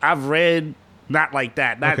I've read, not like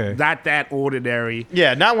that, not that ordinary.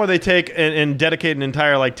 Yeah, not where they take and dedicate an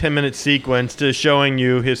entire like 10-minute sequence to showing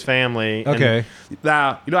you his family. Okay.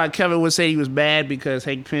 Now, you know how Kevin would say he was mad because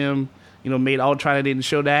Hank Pym, you know, made Ultron and didn't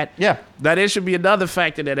show that. Yeah. Now there should be another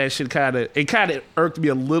factor that should kind of irked me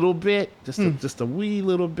a little bit, just a wee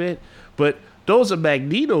little bit. But those are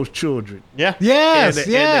Magneto's children. Yeah. Yes.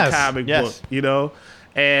 In the comic book, you know,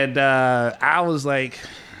 and I was like,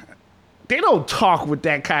 they don't talk with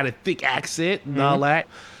that kind of thick accent and all that.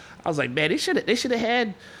 I was like, man, they should have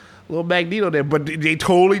had little Magneto there, but they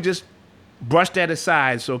totally just brushed that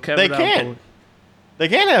aside. So Kevin, they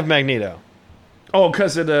can't have Magneto. Oh,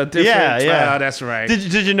 because of the different... Yeah. That's right.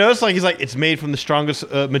 Did you notice, like, he's like, it's made from the strongest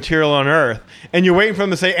material on Earth, and you're waiting for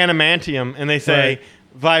them to say adamantium, and they say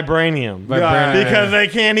vibranium. Because they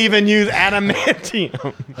can't even use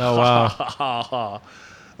adamantium. Oh, wow.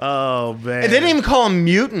 Oh, man. And they didn't even call them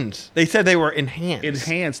mutants. They said they were enhanced.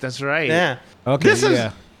 Enhanced, that's right. Yeah. Okay,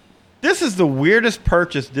 This is the weirdest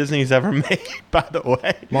purchase Disney's ever made, by the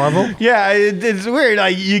way. Marvel? Yeah, it's weird.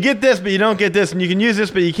 Like, you get this, but you don't get this, and you can use this,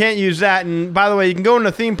 but you can't use that. And by the way, you can go in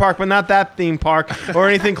a theme park, but not that theme park or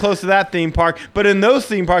anything close to that theme park. But in those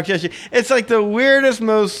theme parks, yes, it's like the weirdest,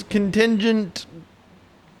 most contingent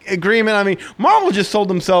agreement. I mean, Marvel just sold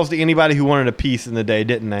themselves to anybody who wanted a piece in the day,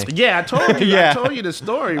 didn't they? Yeah, I told you. I told you the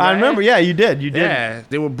story, right? I remember. Yeah, you did. Yeah,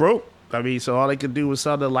 they were broke. I mean, so all they could do was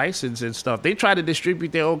sell the license and stuff. They tried to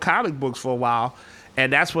distribute their own comic books for a while,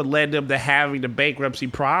 and that's what led them to having the bankruptcy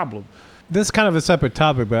problem. This is kind of a separate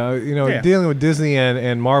topic, but dealing with Disney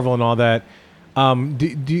and Marvel and all that,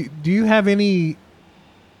 do you have any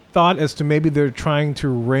thought as to maybe they're trying to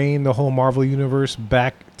rein the whole Marvel universe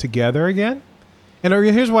back together again? And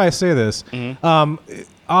here's why I say this: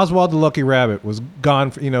 Oswald the Lucky Rabbit was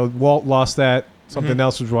gone. Walt lost that. Something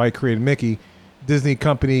else was why he created Mickey. Disney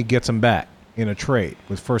company gets him back in a trade.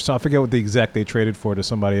 I forget what the exec they traded for to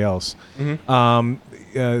somebody else.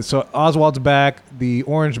 So Oswald's back. The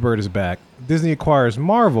Orange Bird is back. Disney acquires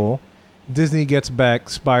Marvel. Disney gets back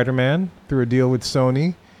Spider-Man through a deal with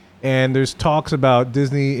Sony. And there's talks about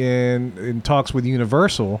Disney in talks with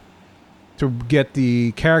Universal to get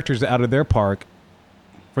the characters out of their park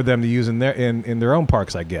for them to use in their own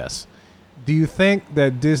parks, I guess. Do you think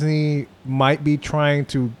that Disney might be trying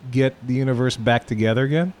to get the universe back together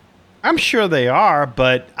again? I'm sure they are,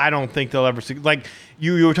 but I don't think they'll ever like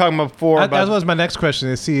you were talking about before. That was my next question,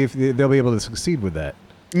 to see if they'll be able to succeed with that.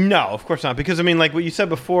 No, of course not, because I mean, like what you said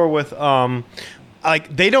before with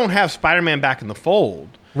like they don't have Spider-Man back in the fold.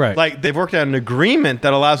 Right. Like they've worked out an agreement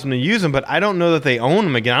that allows them to use them, but I don't know that they own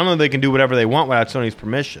them again. I don't know if they can do whatever they want without Sony's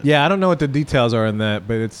permission. Yeah, I don't know what the details are in that,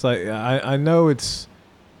 but it's like I know it's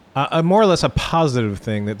a more or less a positive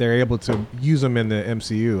thing that they're able to use them in the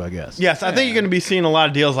MCU, I guess. Yes, I think you're going to be seeing a lot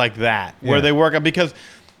of deals like that where they work out, because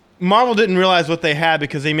Marvel didn't realize what they had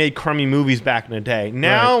because they made crummy movies back in the day.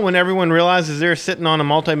 Now, when everyone realizes they're sitting on a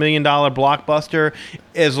multi-million-dollar blockbuster,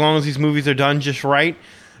 as long as these movies are done just right,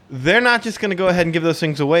 they're not just going to go ahead and give those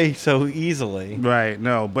things away so easily. Right,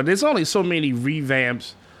 no. But there's only so many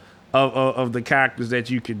revamps of the characters that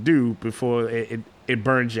you could do before it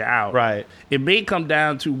burns you out. Right. It may come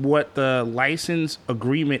down to what the license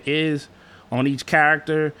agreement is on each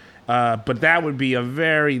character, but that would be a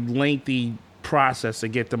very lengthy process to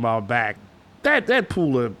get them all back. That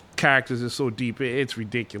pool of characters is so deep, it's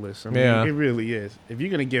ridiculous. I mean, it really is. If you're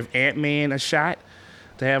going to give Ant-Man a shot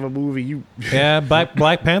to have a movie,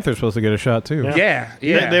 Black Panther's supposed to get a shot too. Yeah.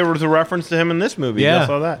 There was a reference to him in this movie. Yeah, I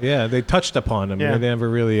saw that. Yeah, they touched upon him. Yeah. They never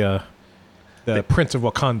really the Prince of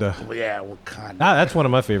Wakanda. Yeah, Wakanda. That's one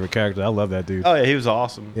of my favorite characters. I love that dude. Oh yeah, he was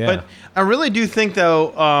awesome. Yeah. But I really do think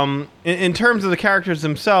though, in terms of the characters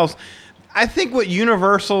themselves, I think what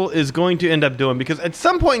Universal is going to end up doing, because at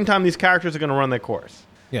some point in time these characters are going to run their course.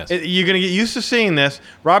 Yes. You're going to get used to seeing this.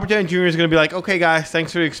 Robert Downey Jr. is going to be like, okay, guys,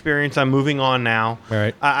 thanks for the experience. I'm moving on now. All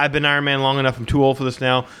right. I've been Iron Man long enough. I'm too old for this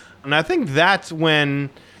now. And I think that's when,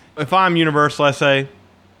 if I'm Universal, I say,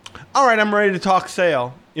 all right, I'm ready to talk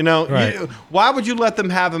sale. You know, Right. why would you let them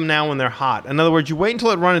have them now when they're hot? In other words, you wait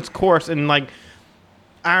until it runs its course and, like,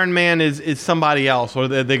 Iron Man is somebody else, or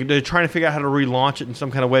they're trying to figure out how to relaunch it in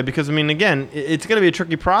some kind of way. Because, I mean, again, it's going to be a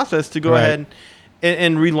tricky process to go ahead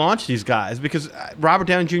and relaunch these guys, because Robert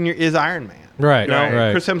Downey Jr. is Iron Man. Right, You know,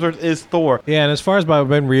 right. Chris Hemsworth is Thor. Yeah, and as far as I've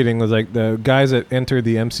been reading, was like the guys that enter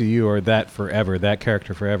the MCU are that forever, that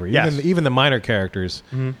character forever. Even the minor characters.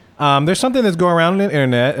 Mm-hmm. There's something that's going around on the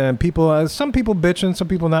internet, and people, some people bitching, some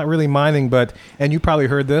people not really minding. And you probably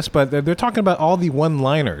heard this, but they're talking about all the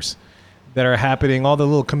one-liners that are happening, all the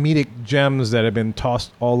little comedic gems that have been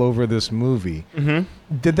tossed all over this movie.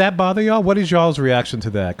 Mm-hmm. Did that bother y'all? What is y'all's reaction to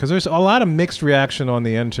that? Because there's a lot of mixed reaction on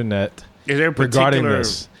the internet regarding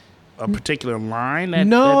this. A particular line?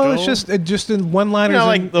 It's just in one-liners. You know,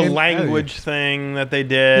 like the language thing that they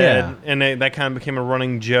did, and that kind of became a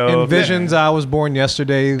running joke. And Vision's "I Was Born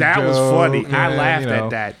Yesterday." That was funny. I laughed at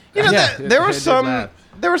that. You know, there were some.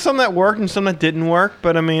 There were some that worked and some that didn't work,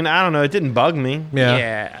 but I mean, I don't know. It didn't bug me.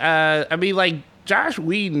 Yeah. I mean, like Josh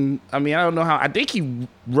Whedon. I mean, I don't know how. I think he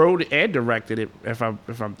wrote and directed it, if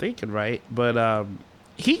I'm thinking right. But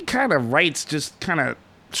he kind of writes just kind of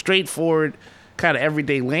straightforward, kind of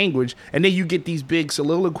everyday language, and then you get these big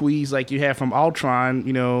soliloquies like you have from Ultron.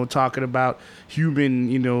 You know, talking about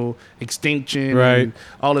human, extinction, and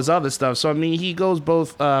all this other stuff. So I mean, he goes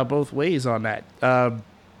both ways on that.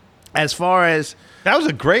 As far as that was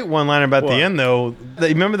a great one-liner about the end, though.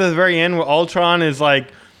 Remember the very end where Ultron is like,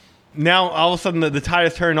 now all of a sudden the tide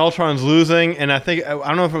is turning, Ultron's losing, and I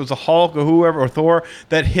don't know if it was a Hulk or whoever or Thor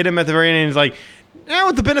that hit him at the very end. And he's like, now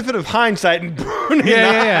with the benefit of hindsight, and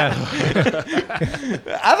yeah.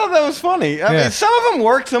 I thought that was funny. I mean, some of them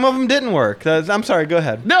worked, some of them didn't work. I'm sorry. Go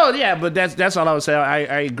ahead. No, yeah, but that's all I would say.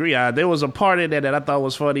 I agree. There was a part in there that I thought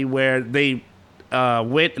was funny where they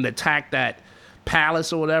went and attacked that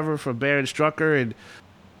palace or whatever for Baron Strucker, and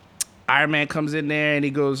Iron Man comes in there and he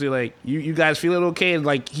goes, like, you guys feeling okay? And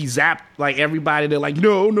like he zapped like everybody. They're like,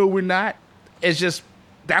 no, we're not. It's just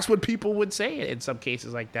that's what people would say in some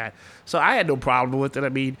cases like that. So I had no problem with it. I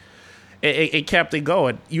mean, it kept it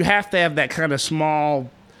going. You have to have that kind of small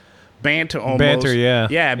banter almost. Banter, yeah.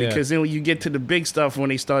 Yeah, because then when you get to the big stuff, when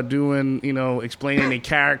they start doing, explaining their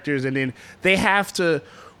characters, and then they have to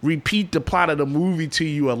repeat the plot of the movie to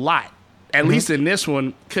you a lot. At least in this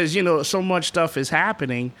one, because, so much stuff is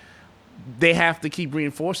happening, they have to keep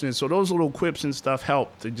reinforcing it. So those little quips and stuff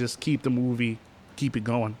help to just keep the movie, keep it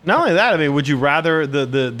going. Not only that, I mean, would you rather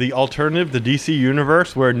the alternative, the DC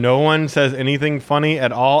universe, where no one says anything funny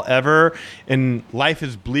at all ever, and life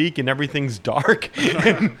is bleak and everything's dark,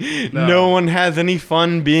 and no one has any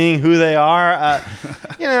fun being who they are?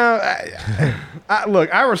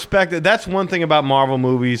 Look, I respect it. That's one thing about Marvel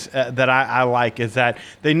movies that I like, is that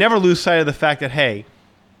they never lose sight of the fact that, hey,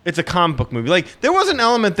 it's a comic book movie. Like, there was an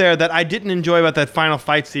element there that I didn't enjoy about that final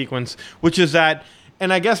fight sequence, which is that,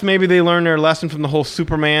 and I guess maybe they learned their lesson from the whole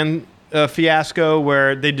Superman fiasco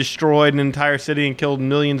where they destroyed an entire city and killed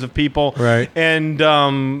millions of people. Right. And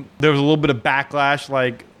there was a little bit of backlash,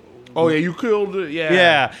 like, oh yeah, you killed it. Yeah.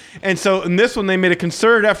 Yeah. And so in this one, they made a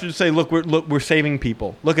concerted effort to say, look, we're saving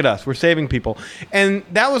people. Look at us. We're saving people. And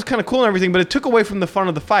that was kind of cool and everything, but it took away from the fun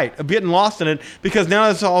of the fight, of getting lost in it, because now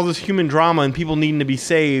there's all this human drama and people needing to be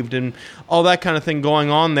saved and all that kind of thing going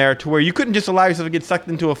on there, to where you couldn't just allow yourself to get sucked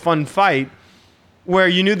into a fun fight where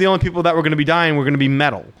you knew the only people that were going to be dying were going to be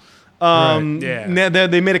metal.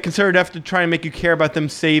 They made a concerted effort to try and make you care about them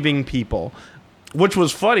saving people. Which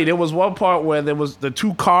was funny. There was one part where there was the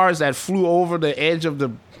 2 cars that flew over the edge of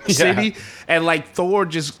the city, and like Thor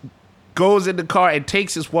just goes in the car and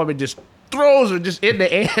takes this woman, just throws her just in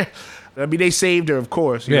the air. I mean, they saved her, of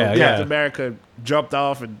course. You know, Captain America jumped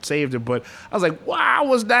off and saved her, but I was like, wow, I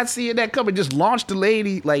was not seeing that coming. Just launched the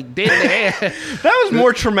lady like dead in the air. That was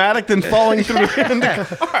more traumatic than falling through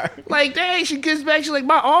the car. Like, dang, she gets back. She's like,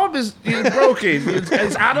 my arm is broken.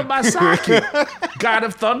 It's out of my socket. God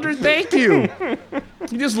of Thunder, thank you.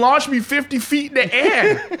 You just launched me 50 feet in the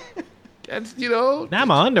air. That's, you know. Now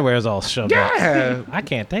my underwear's all shoved up. Yeah. I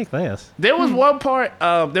can't take this. There was one part.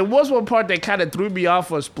 That kind of threw me off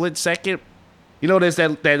for a split second. You know,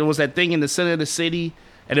 there was that thing in the center of the city,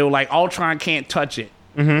 and they were like, Ultron can't touch it.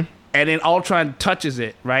 Mm-hmm. And then Ultron touches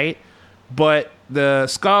it, right? But the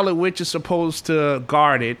Scarlet Witch is supposed to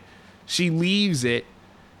guard it. She leaves it.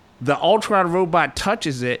 The Ultron robot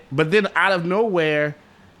touches it, but then out of nowhere,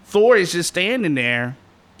 Thor is just standing there.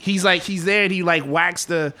 He's there, and he like whacks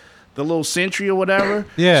the little sentry or whatever.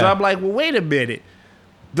 Yeah. So I'm like, well, wait a minute.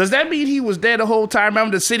 Does that mean he was there the whole time?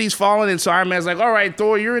 Remember, the city's falling, and so Iron Man's like, all right,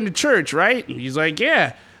 Thor, you're in the church, right? And he's like,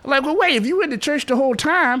 yeah. I'm like, well, wait, if you were in the church the whole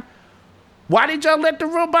time, why did y'all let the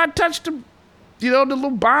robot touch the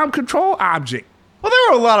little bomb control object? Well,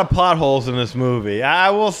 there were a lot of plot holes in this movie. I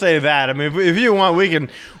will say that. I mean, if you want, we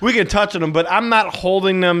can touch on them, but I'm not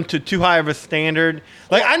holding them to too high of a standard.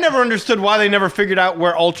 Like, I never understood why they never figured out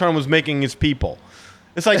where Ultron was making his people.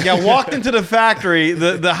 It's like, y'all walked into the factory,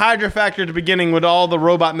 the Hydra factory at the beginning with all the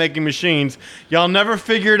robot-making machines. Y'all never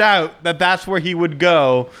figured out that that's where he would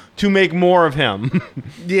go to make more of him.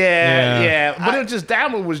 Yeah. But it was just,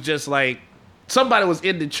 that one was just like, somebody was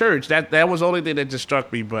in the church. That was the only thing that just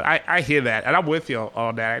struck me. But I hear that, and I'm with you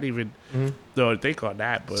on that. I didn't even think on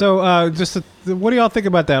that. But. So, what do y'all think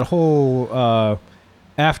about that whole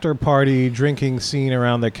after-party drinking scene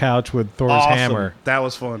around the couch with Thor's hammer? That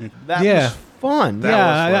was fun. That was fun.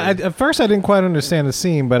 At first I didn't quite understand the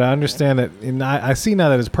scene, but I understand that, and I see now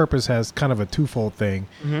that his purpose has kind of a twofold thing.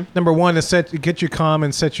 Mm-hmm. Number one, to get you calm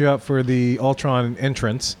and set you up for the Ultron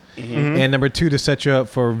entrance, and number two, to set you up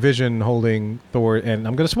for Vision holding Thor, and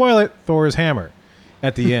I'm going to spoil it, Thor's hammer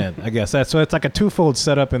at the end. I guess so. It's like a twofold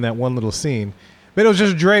setup in that one little scene. But it was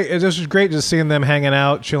just great. It was just great just seeing them hanging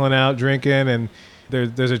out, chilling out, drinking, and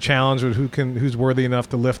there's a challenge with who's worthy enough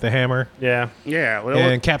to lift the hammer. Yeah. Well,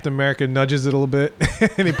 and Captain America nudges it a little bit,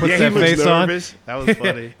 and he puts that face on. That was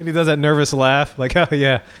funny. And he does that nervous laugh, like, oh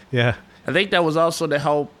yeah. I think that was also to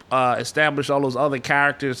help establish all those other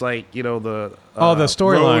characters, like the the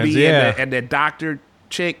storylines, and the doctor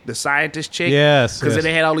chick, the scientist chick. Yes, because then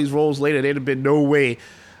they had all these roles later. There'd have been no way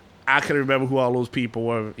I could remember who all those people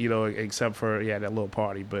were, except for that little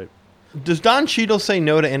party. But does Don Cheadle say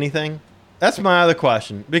no to anything? That's my other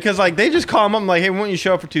question. Because, they just call him up and hey, why don't you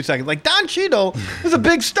show up for 2 seconds? Like, Don Cheadle is a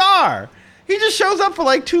big star. He just shows up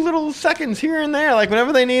for, 2 little seconds here and there.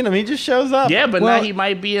 Whenever they need him, he just shows up. Yeah, but now he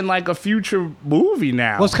might be in, a future movie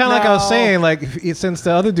now. Well, it's kind of like I was saying, since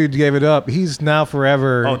the other dude gave it up, he's now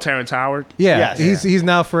forever... Oh, Terrence Howard? Yeah, yes. He's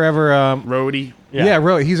now forever... Rhodey?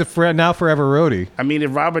 Yeah, he's now forever Rhodey. I mean,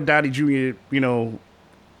 if Robert Downey Jr.,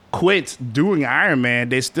 quits doing Iron Man,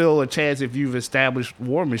 there's still a chance if you've established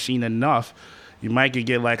War Machine enough, you might could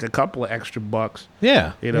get a couple of extra bucks.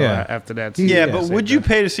 Yeah. After that. But would you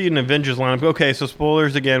pay to see an Avengers lineup? Okay, so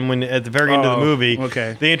spoilers again, when at the very end of the movie,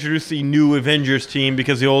 they introduce the new Avengers team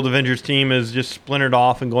because the old Avengers team is just splintered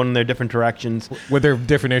off and going in their different directions. With their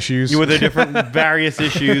different issues. With their different various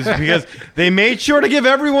issues, because they made sure to give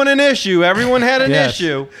everyone an issue. Everyone had an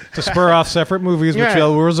issue. To spur off separate movies, which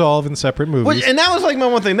they'll resolve in separate movies. And that was my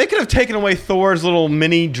one thing. They could have taken away Thor's little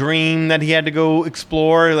mini dream that he had to go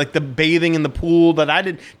explore, the bathing in the pool. That I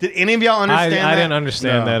did any of y'all understand that? I didn't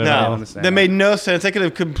understand that at all. That made no sense. They could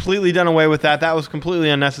have completely done away with that. That was completely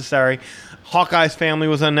unnecessary. Hawkeye's family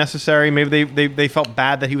was unnecessary. Maybe they felt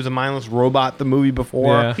bad that he was a mindless robot the movie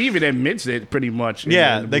before. Yeah. He even admits it pretty much.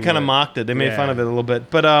 Yeah, they kind of mocked it. They made fun of it a little bit.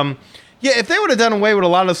 But Yeah, if they would have done away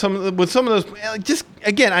with some of those, just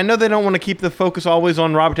again, I know they don't want to keep the focus always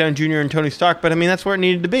on Robert Downey Jr. and Tony Stark, but I mean that's where it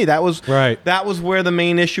needed to be. That was right. That was where the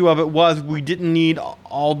main issue of it was. We didn't need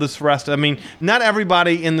all this rest. I mean, not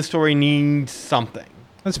everybody in the story needs something.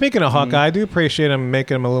 And speaking of Hawkeye, I do appreciate him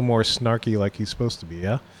making him a little more snarky, like he's supposed to be.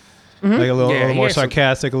 Yeah, like a little more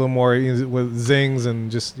sarcastic, a little more with zings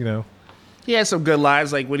and just He had some good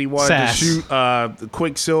lines, like when he wanted to shoot the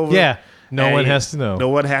Quicksilver. Yeah. No one has to know. No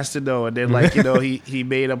one has to know. And then, like, he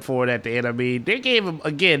made up for it at the end. I mean, they gave him,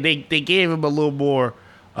 again, they gave him a little more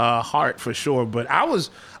heart for sure. But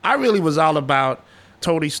I really was all about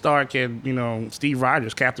Tony Stark and, Steve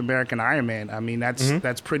Rogers, Captain America and Iron Man. I mean,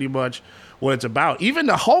 that's pretty much what it's about. Even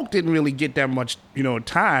the Hulk didn't really get that much,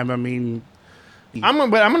 time. I mean... I'm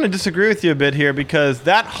going to disagree with you a bit here because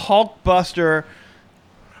that Hulkbuster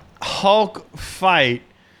Hulk fight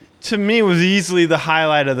to me was easily the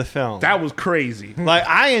highlight of the film. That was crazy. Like,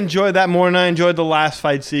 I enjoyed that more than I enjoyed the last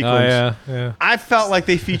fight sequence. Oh, yeah. I felt like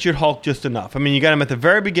they featured Hulk just enough. I mean, you got him at the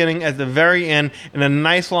very beginning, at the very end, and a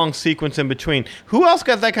nice long sequence in between. Who else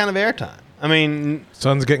got that kind of airtime? I mean...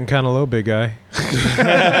 Sun's getting kind of low, big guy.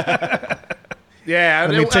 Yeah,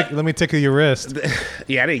 let me tickle your wrist.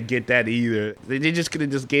 Yeah, I didn't get that either. They just could have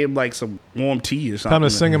just gave him like some warm tea or something. Time to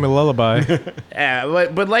sing him a lullaby. Yeah,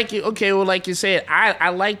 but like you said, I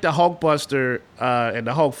like the Hulkbuster and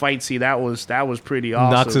the Hulk fight scene. That was pretty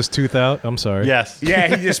awesome. Knocks his tooth out. I'm sorry. Yes. Yeah,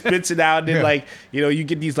 he just spits it out, and then you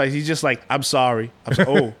get these like he's just like, I'm sorry.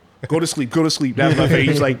 Oh. Go to sleep. That's my face.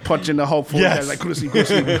 He's like punching the Hulk. Yes. Like, go to sleep.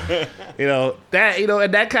 And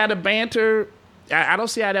that kind of banter. I don't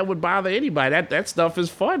see how that would bother anybody. That stuff is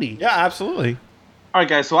funny. Yeah, absolutely. All right,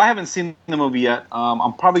 guys. So I haven't seen the movie yet.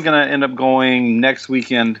 I'm probably going to end up going next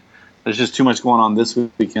weekend. There's just too much going on this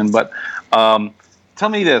weekend. But tell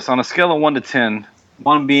me this: on a scale of 1 to 10,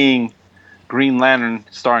 1 being Green Lantern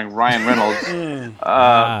starring Ryan Reynolds,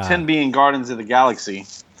 10 being Guardians of the Galaxy,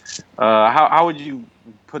 how would you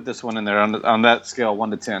put this one in there on that scale,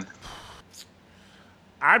 1 to 10?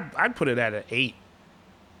 I'd put it at an 8.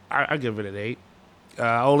 I'd give it an 8.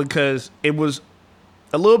 Only because it was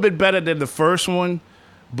a little bit better than the first one,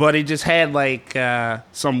 but it just had like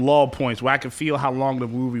some lull points where I could feel how long the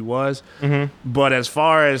movie was. Mm-hmm. But as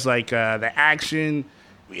far as like the action,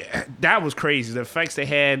 that was crazy. The effects they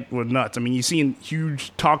had were nuts. I mean, you seen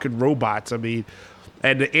huge talking robots. I mean,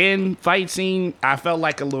 at the end fight scene, I felt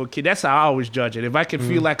like a little kid. That's how I always judge it. If I could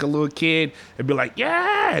feel like a little kid and be like,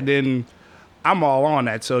 yeah, then I'm all on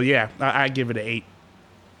that. So yeah, I give it an 8.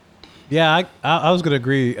 Yeah, I was going to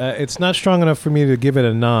agree. It's not strong enough for me to give it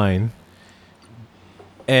a 9.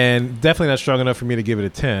 And definitely not strong enough for me to give it a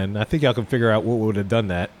 10. I think y'all can figure out what would have done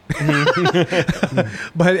that.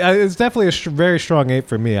 But it's definitely a very strong 8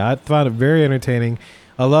 for me. I found it very entertaining.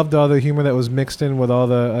 I loved all the humor that was mixed in with all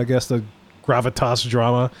the, I guess, the gravitas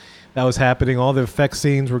drama that was happening. All the effect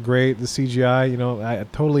scenes were great. The CGI, I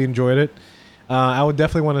totally enjoyed it. I would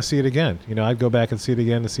definitely want to see it again. I'd go back and see it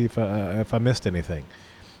again to see if I missed anything.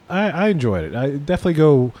 I enjoyed it. I definitely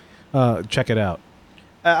go check it out.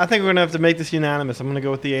 I think we're going to have to make this unanimous. I'm going to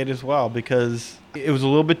go with the 8 as well because it was a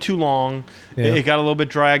little bit too long. Yeah. It got a little bit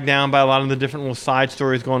dragged down by a lot of the different little side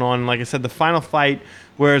stories going on. And like I said, the final fight,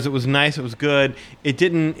 whereas it was nice, it was good, it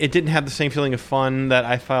didn't have the same feeling of fun that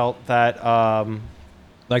I felt that...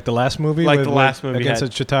 like the last movie? Against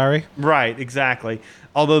Chitauri? Right, exactly.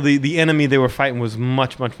 Although the enemy they were fighting was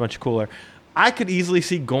much, much, much cooler. I could easily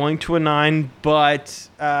see going to a 9, but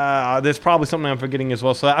there's probably something I'm forgetting as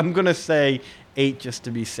well. So I'm going to say 8 just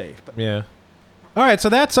to be safe. But. Yeah. All right, so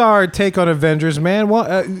that's our take on Avengers, man. Well,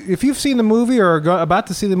 if you've seen the movie or are about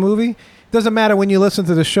to see the movie, it doesn't matter when you listen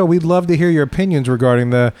to the show. We'd love to hear your opinions regarding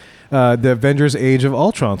the Avengers Age of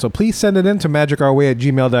Ultron. So please send it in to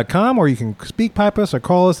magicourway@gmail.com, or you can speak pipe us or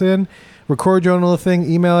call us in, record your own little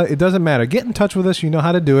thing, email it. It doesn't matter. Get in touch with us. You know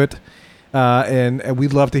how to do it, and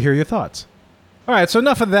we'd love to hear your thoughts. All right, so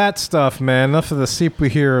enough of that stuff, man. Enough of the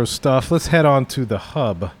superhero stuff. Let's head on to the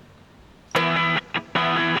hub.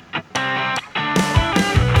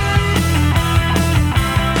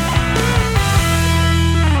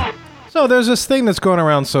 So there's this thing that's going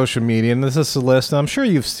around social media, and this is a list, and I'm sure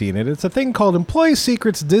you've seen it. It's a thing called Employee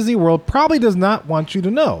Secrets Disney World probably does not want you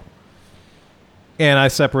to know. And I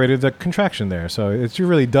separated the contraction there, so it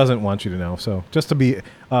really doesn't want you to know. So just to be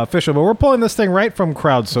official, but we're pulling this thing right from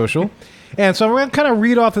Crowd Social. And so we're going to kind of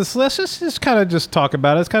read off this list, just kind of just talk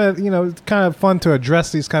about it. It's kind of, it's kind of fun to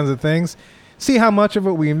address these kinds of things, see how much of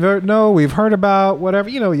it we know, we've heard about, whatever,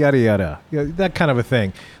 yada, yada, that kind of a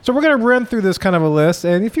thing. So we're going to run through this kind of a list,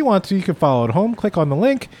 and if you want to, you can follow at home, click on the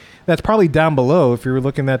link. That's probably down below if you're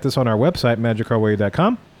looking at this on our website,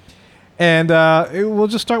 magicourway.com. And we'll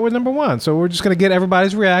just start with number 1. So we're just going to get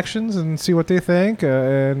everybody's reactions and see what they think.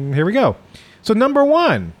 And here we go. So number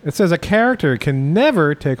 1, it says a character can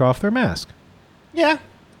never take off their mask. Yeah.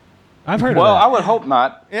 I've heard of that. Well, I would hope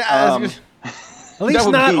not. Yeah. At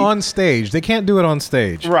least not on stage. They can't do it on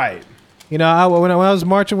stage. Right. You know, when I was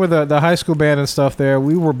marching with the high school band and stuff there,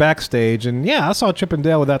 we were backstage. And yeah, I saw Chip and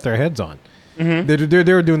Dale without their heads on. Mm-hmm.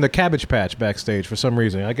 They were doing the Cabbage Patch backstage for some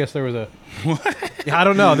reason. I guess there was a... I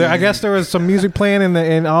don't know. I guess there was some music playing,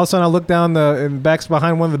 and all of a sudden I looked down in backs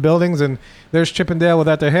behind one of the buildings, and there's Chip and Dale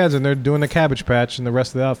without their heads, and they're doing the Cabbage Patch and the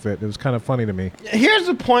rest of the outfit. It was kind of funny to me. Here's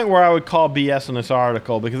the point where I would call BS in this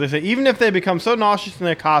article, because they say even if they become so nauseous in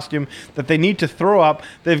their costume that they need to throw up,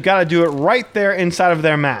 they've got to do it right there inside of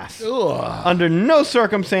their mask. Ugh. Under no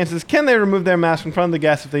circumstances can they remove their mask in front of the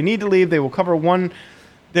guests. If they need to leave, they will cover one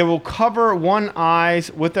eye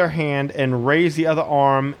with their hand and raise the other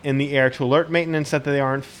arm in the air to alert maintenance that they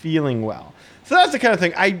aren't feeling well. So that's the kind of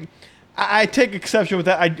thing. I take exception with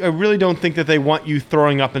that. I really don't think that they want you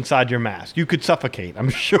throwing up inside your mask. You could suffocate, I'm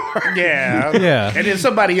sure. Yeah. Yeah. And then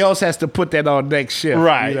somebody else has to put that on next shift.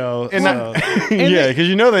 Right. You know, yeah, because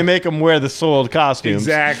you know they make them wear the soiled costumes.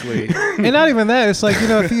 Exactly. And not even that. It's like, you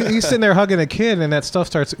know, if you're sitting there hugging a kid and that stuff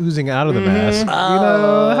starts oozing out of the mask, you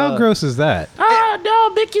know, how gross is that? Oh, no,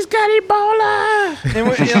 Mickey's got Ebola. And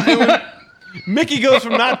when Mickey goes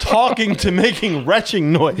from not talking to making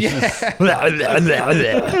retching noises.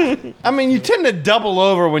 I mean, you tend to double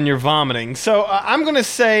over when you're vomiting. So I'm going to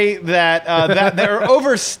say that that they're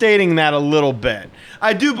overstating that a little bit.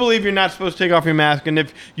 I do believe you're not supposed to take off your mask, and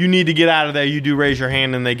if you need to get out of there, you do raise your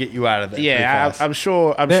hand and they get you out of there. Yeah, I'm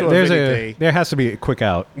sure. There has to be a quick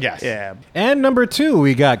out. Yes. Yeah. And number 2,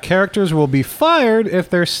 we got characters will be fired if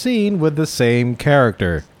they're seen with the same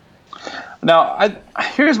character. Now,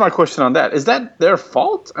 here's my question on that. Is that their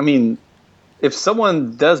fault? I mean, if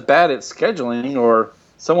someone does bad at scheduling or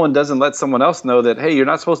someone doesn't let someone else know that, hey, you're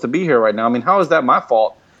not supposed to be here right now, I mean, how is that my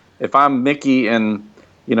fault if I'm Mickey and,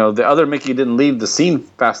 you know, the other Mickey didn't leave the scene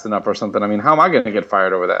fast enough or something? I mean, how am I going to get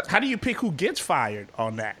fired over that? How do you pick who gets fired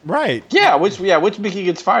on that? Right. Yeah, which Mickey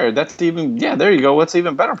gets fired? That's even, there you go. What's the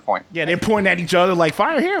even better point? Yeah, they're pointing at each other like,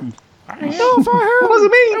 fire him. No, fire him. It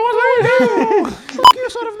wasn't me. It wasn't me. Fuck you,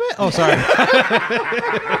 son of a bitch. Oh, sorry.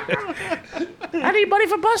 I need money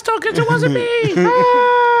for bus tokens. It wasn't me.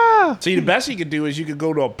 See, the best you could do is you could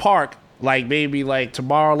go to a park, like maybe like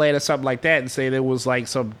Tomorrowland or something like that, and say there was like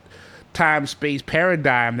some time-space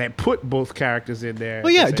paradigm that put both characters in there.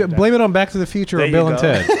 Well, yeah, blame it on Back to the Future or Bill and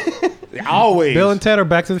Ted. Always. Bill and Ted or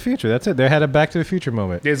Back to the Future. That's it. They had a Back to the Future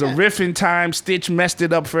moment. There's a riff in time. Stitch messed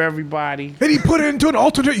it up for everybody. And he put it into an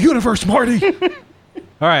alternate universe, Marty. All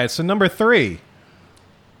right, so number 3.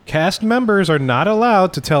 Cast members are not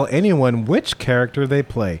allowed to tell anyone which character they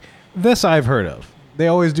play. This I've heard of. They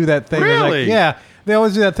always do that thing. Really? Like, yeah. They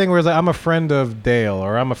always do that thing where it's like, I'm a friend of Dale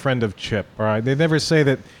or I'm a friend of Chip. All right. They never say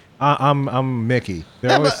that I'm Mickey. They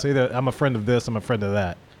always say that I'm a friend of this, I'm a friend of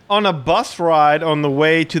that. On a bus ride on the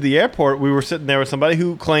way to the airport, we were sitting there with somebody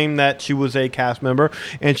who claimed that she was a cast member,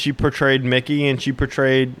 and she portrayed Mickey, and she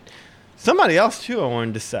portrayed somebody else, too, I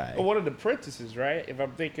wanted to say. One of the princesses, right? If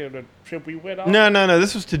I'm thinking of the trip we went on. No.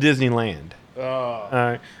 This was to Disneyland.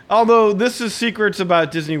 Oh. Although this is secrets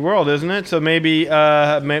about Disney World, isn't it? So maybe in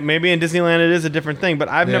Disneyland it is a different thing, but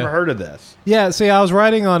I've never heard of this. Yeah, see, I was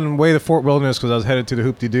riding on way to Fort Wilderness because I was headed to the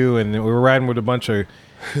Hoop-de-Doo, and we were riding with a bunch of...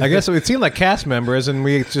 I guess it seemed like cast members, and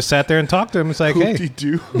we just sat there and talked to them. It's like, hey.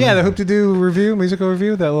 Hoop-de-Doo? Yeah, the Hoop-de-Doo review, musical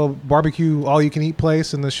review, that little barbecue all-you-can-eat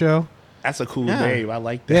place in the show. That's a cool name. I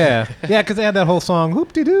like that. Yeah, because they had that whole song,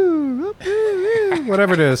 Hoop-de-Doo, Hoop-de-doo,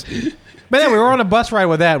 whatever it is. But yeah, we were on a bus ride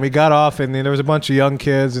with that, and we got off, and then there was a bunch of young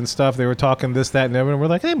kids and stuff. They were talking this, that, and everything. We're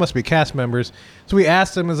like, hey, must be cast members. So we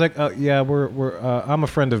asked them, it's like, yeah, I'm a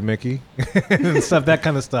friend of Mickey and stuff, that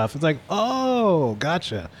kind of stuff. It's like, oh,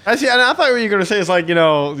 gotcha. I see, and I thought what you were going to say is like, you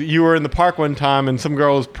know, you were in the park one time, and some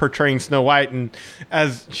girl was portraying Snow White, and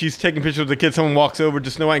as she's taking pictures of the kid, someone walks over to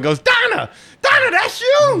Snow White and goes, Donna, that's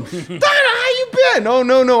you. Donna, how you been? Oh,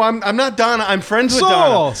 no, I'm not Donna. I'm friends with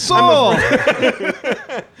Donna. Soul.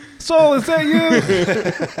 Soul, is that you?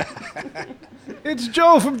 It's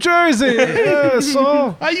Joe from Jersey. Yeah,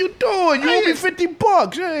 Soul. How you doing? You owe me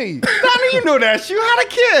 $50, hey. Donna, you know that's you. How the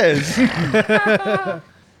kids?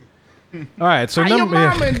 All right, so your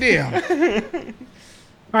mama and them?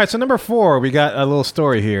 All right, so number 4, we got a little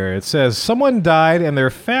story here. It says, someone died and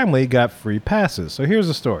their family got free passes. So here's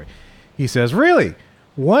the story. He says, really?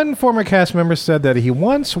 One former cast member said that he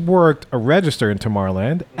once worked a register in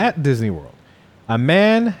Tomorrowland at Disney World. A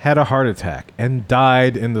man had a heart attack and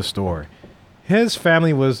died in the store. His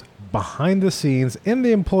family was behind the scenes in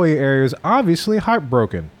the employee areas, obviously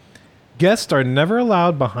heartbroken. Guests are never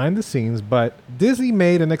allowed behind the scenes, but Disney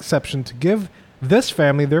made an exception to give this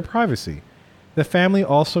family their privacy. The family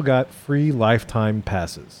also got free lifetime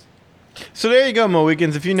passes. So there you go,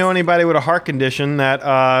 Mohicans. If you know anybody with a heart condition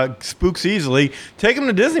that spooks easily, take them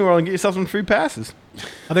to Disney World and get yourself some free passes.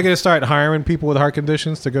 Are they going to start hiring people with heart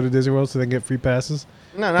conditions to go to Disney World so they can get free passes?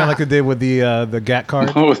 No. Kind of like they did with the GAT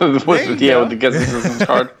card. with the guest assistance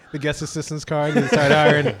card. The guest assistance card. They start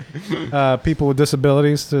hiring people with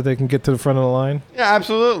disabilities so they can get to the front of the line. Yeah,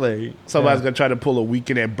 absolutely. Somebody's going to try to pull a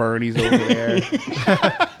weekend at Bernie's over there.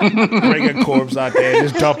 Bring a corpse out there,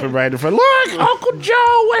 just dump it right in front. Look, Uncle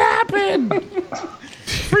Joe, what happened?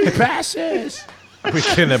 Free passes.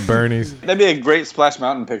 Weekend at Bernie's. That'd be a great Splash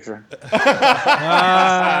Mountain picture. That'd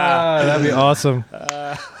be awesome.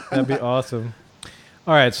 That'd be awesome.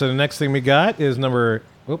 All right, so the next thing we got is number...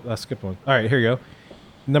 Oop, I skipped one. All right, here you go.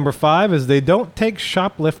 Number 5 is they don't take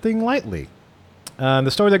shoplifting lightly. The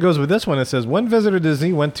story that goes with this one, it says, one visitor to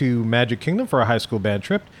Disney went to Magic Kingdom for a high school band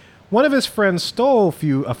trip. One of his friends stole a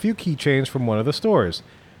few keychains from one of the stores.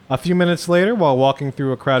 A few minutes later, while walking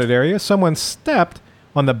through a crowded area, someone stepped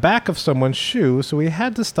on the back of someone's shoe, so he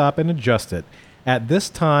had to stop and adjust it. At this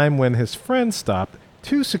time, when his friend stopped,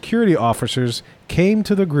 2 security officers came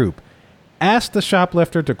to the group, asked the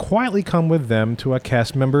shoplifter to quietly come with them to a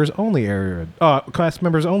cast members only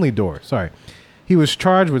door. Sorry. He was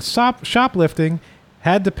charged with shoplifting,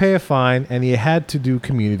 had to pay a fine, and he had to do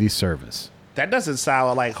community service. That doesn't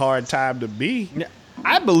sound like hard time to me.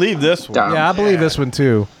 I believe this one. Yeah, I believe this one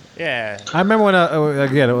too. Yeah. I remember when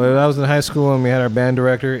I was in high school and we had our band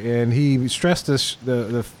director, and he stressed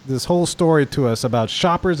this whole story to us about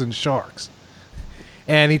shoppers and sharks.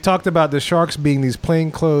 And he talked about the sharks being these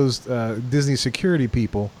plainclothes Disney security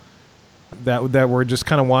people that were just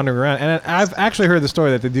kind of wandering around. And I've actually heard the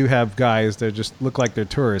story that they do have guys that just look like they're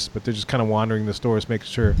tourists, but they're just kind of wandering the stores, making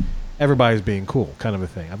sure everybody's being cool, kind of a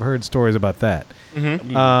thing. I've heard stories about that.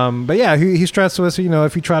 Mm-hmm. But yeah, he stressed to us,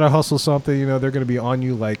 if you try to hustle something, they're going to be on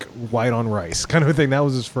you like white on rice, kind of a thing. That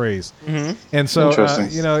was his phrase. Mm-hmm. And so,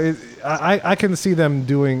 I can see them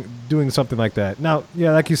doing something like that. Now,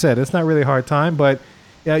 yeah, like you said, it's not really a hard time, but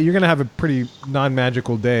yeah, you're going to have a pretty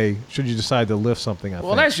non-magical day should you decide to lift something up.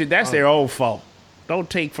 Well, that's their own fault. Don't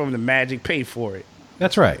take from the magic, pay for it.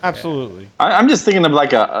 That's right. Absolutely. I'm just thinking of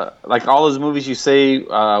like all those movies you say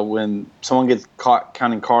when someone gets caught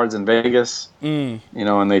counting cards in Vegas, and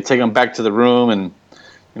they take them back to the room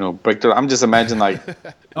and break their. I'm just imagining like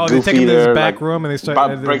they take him to this back room and they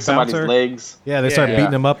start break somebody's legs. Yeah, they start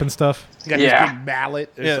beating him up and stuff. He got this big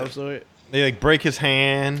mallet or some sort. They break his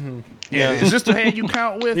hand. Yeah, is this the hand you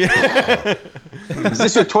count with? Yeah. Is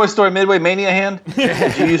this your Toy Story Midway Mania hand?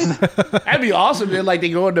 That'd be awesome. Then, they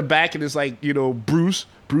go in the back and it's like Bruce.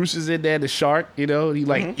 Bruce is in there, the shark. He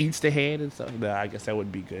eats the hand and stuff. No, I guess that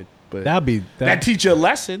wouldn't be good. But that'd teach you a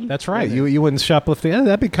lesson. That's right. You wouldn't shoplift.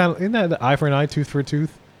 That'd be kind of isn't that the eye for an eye, tooth for a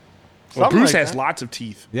tooth? Well, Bruce has lots of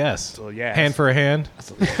teeth. Yes. So yeah, hand for a hand.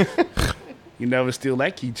 You never steal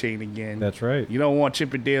that keychain again. That's right. You don't want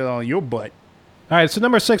Chip and Dale on your butt. All right, so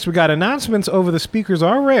number 6, we got announcements over the speakers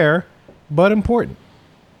are rare, but important.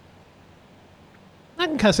 I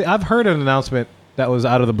can kind of say I've heard an announcement that was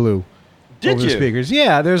out of the blue over the speakers.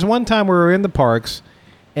 Yeah, there's one time we were in the parks,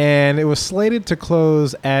 and it was slated to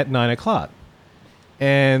close at 9:00,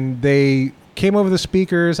 and they came over the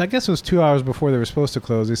speakers. I guess it was 2 hours before they were supposed to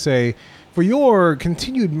close. They say, "For your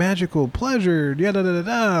continued magical pleasure, we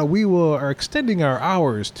are extending our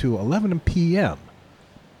hours to 11 p.m."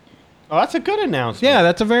 Oh, that's a good announcement. Yeah,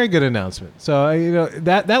 that's a very good announcement. So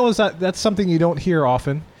that's something you don't hear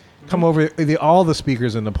often. Come over all the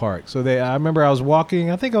speakers in the park. So I remember I was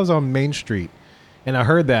walking. I think I was on Main Street, and I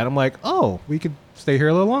heard that. I'm like, oh, we could stay here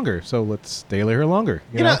a little longer. So let's stay here longer.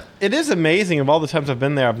 You know, it is amazing. Of all the times I've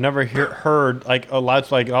been there, I've never heard a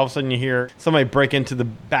lot. Like all of a sudden you hear somebody break into the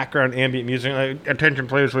background ambient music. Like, attention,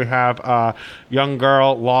 please. We have a young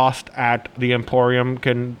girl lost at the Emporium.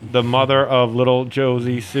 Can the mother of little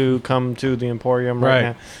Josie Sue come to the Emporium right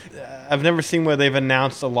now? I've never seen where they've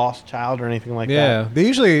announced a lost child or anything like that. Yeah, they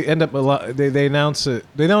usually end up a lot. They announce it.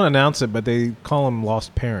 They don't announce it, but they call them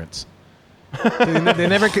lost parents. they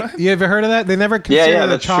never. You ever heard of that? They never consider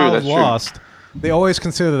the child lost. They always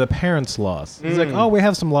consider the parents lost. It's like, oh, we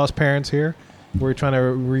have some lost parents here. We're trying to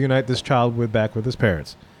reunite this child back with his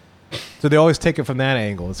parents. So they always take it from that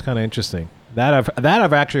angle. It's kind of interesting. That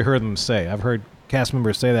I've actually heard them say. I've heard cast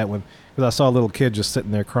members say that because I saw a little kid just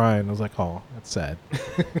sitting there crying. I was like, oh, that's sad.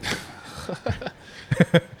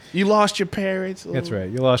 You lost your parents. That's right.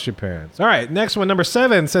 You lost your parents. All right. Next one, number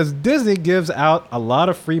 7, says Disney gives out a lot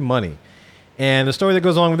of free money. And the story that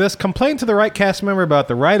goes along with this, complain to the right cast member about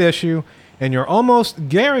the right issue, and you're almost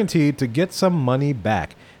guaranteed to get some money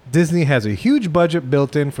back. Disney has a huge budget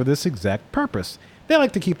built in for this exact purpose. They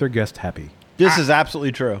like to keep their guests happy. This is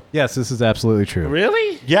absolutely true. Yes, this is absolutely true.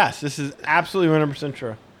 Really? Yes, this is absolutely 100%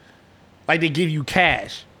 true. Like they give you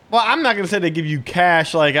cash. Well, I'm not gonna say they give you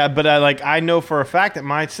cash, but I know for a fact that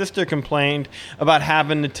my sister complained about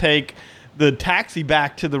having to take the taxi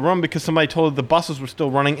back to the room because somebody told her the buses were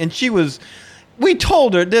still running, and we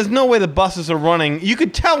told her there's no way the buses are running. You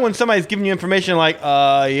could tell when somebody's giving you information like,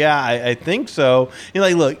 yeah, I think so. You're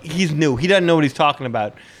like, look, he's new. He doesn't know what he's talking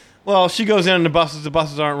about. Well, she goes in on the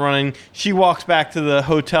buses aren't running. She walks back to the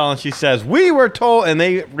hotel and she says, we were told, and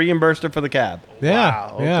they reimbursed her for the cab. Yeah,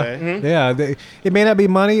 Wow, okay. yeah. It may not be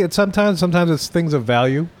money. Sometimes it's things of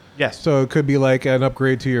value. Yes. So it could be like an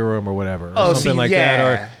upgrade to your room or whatever, or Oh, something see, like yeah,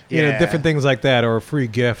 that, or yeah. different things like that, or a free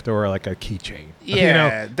gift, or like a keychain.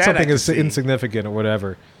 Yeah, that I something can is see. insignificant or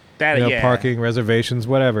whatever. That, yeah. Parking reservations,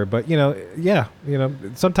 whatever. But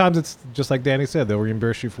sometimes it's just like Danny said, they'll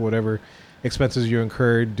reimburse you for whatever expenses you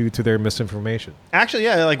incurred due to their misinformation. Actually,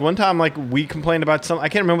 yeah, like one time, like we complained about I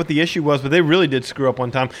can't remember what the issue was, but they really did screw up one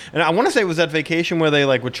time. And I want to say it was that vacation where they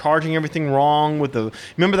like were charging everything wrong with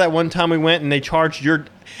remember that one time we went and they charged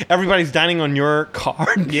everybody's dining on your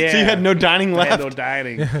card? Yeah. So you had no dining I left. had no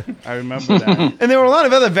dining. I remember that. And there were a lot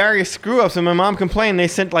of other various screw ups, and my mom complained they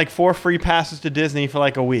sent like 4 free passes to Disney for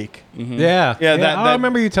like a week. Mm-hmm. Yeah. I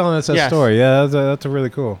remember you telling us that Yes. story. Yeah, that's a really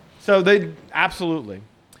cool. So they absolutely.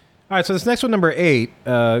 All right, so this next one, number 8,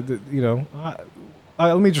 let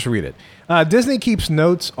me just read it. Disney keeps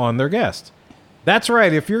notes on their guests. That's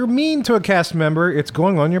right. If you're mean to a cast member, it's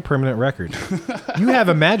going on your permanent record. You have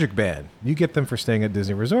a magic band. You get them for staying at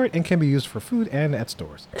Disney Resort and can be used for food and at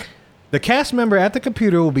stores. The cast member at the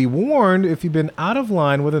computer will be warned if you've been out of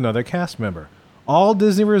line with another cast member. All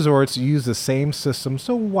Disney resorts use the same system,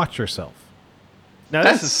 so watch yourself. Now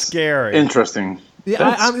this is scary. Interesting.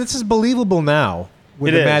 Yeah, this is believable now.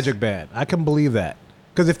 With It the is. magic band. I can believe that.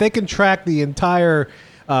 Because if they can track the entire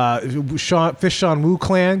Fish Sean Wu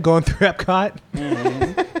clan going through Epcot,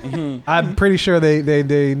 I'm pretty sure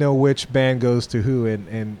they know which band goes to who,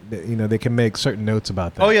 and they can make certain notes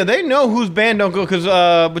about that. Oh yeah, they know whose band don't go because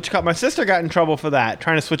my sister got in trouble for that,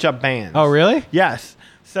 trying to switch up bands. Oh, really? Yes.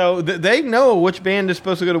 So they know which band is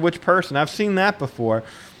supposed to go to which person. I've seen that before.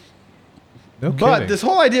 No But kidding. this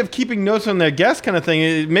whole idea of keeping notes on their guests kind of thing,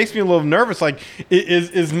 it makes me a little nervous. Like,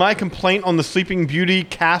 is my complaint on the Sleeping Beauty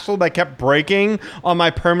castle that kept breaking on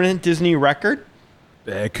my permanent Disney record?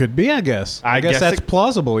 It could be, I guess. I guess that's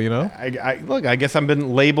plausible, I guess I've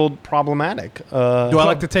been labeled problematic. Do I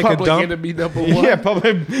like to take a Public dump? enemy number one. Yeah,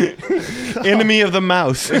 probably enemy of the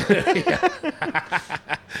mouse.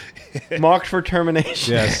 Marked for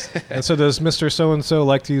termination. Yes. And so does Mr. So-and-so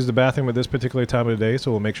like to use the bathroom at this particular time of the day,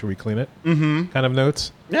 so we'll make sure we clean it? Mm-hmm. Kind of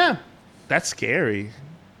notes? Yeah. That's scary.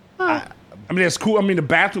 I mean, that's cool. I mean, the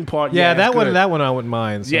bathroom part. Yeah, that good. one I wouldn't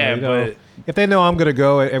mind. So, Yeah, but- if they know I'm going to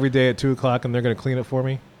go every day at 2 o'clock and they're going to clean it for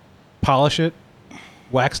me, polish it,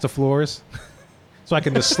 wax the floors, so I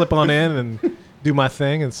can just slip on in and do my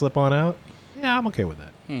thing and slip on out, yeah, I'm okay with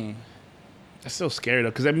that. That's still scary, though,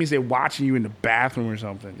 because that means they're watching you in the bathroom or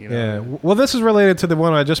something. You know? Yeah. Well, this is related to the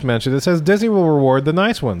one I just mentioned. It says Disney will reward the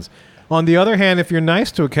nice ones. On the other hand, if you're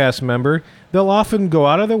nice to a cast member, they'll often go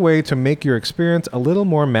out of their way to make your experience a little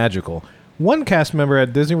more magical. One cast member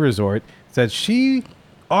at Disney Resort said she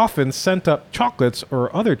often sent up chocolates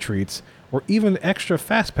or other treats or even extra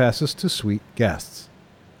fast passes to sweet guests.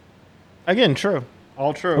 Again, true.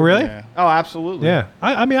 All true. Oh, really? Yeah. Oh, absolutely. Yeah.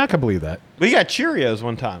 I mean, I can believe that. We got Cheerios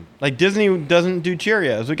one time. Like, Disney doesn't do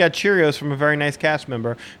Cheerios. We got Cheerios from a very nice cast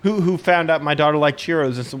member who found out my daughter liked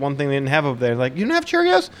Cheerios. It's the one thing they didn't have over there. Like, you don't have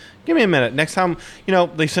Cheerios? Give me a minute. Next time,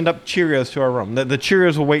 they send up Cheerios to our room. The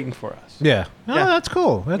Cheerios were waiting for us. Yeah. Oh, Yeah. that's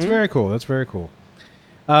cool. That's very cool. That's very cool.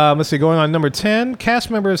 Let's see. Going on number 10, cast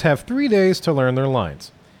members have 3 days to learn their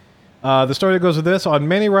lines. The story that goes with this, on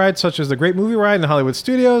many rides, such as the Great Movie Ride in Hollywood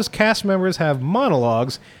Studios, cast members have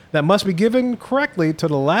monologues that must be given correctly to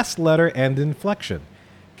the last letter and inflection.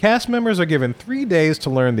 Cast members are given 3 days to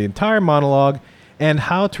learn the entire monologue and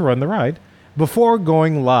how to run the ride before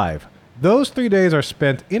going live. Those 3 days are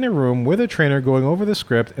spent in a room with a trainer going over the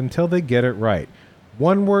script until they get it right.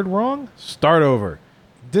 One word wrong, start over.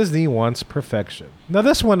 Disney wants perfection. Now,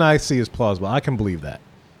 this one I see is plausible. I can believe that.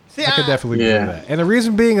 See, I could definitely Yeah. believe that. And the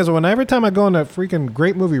reason being is every time I go on that freaking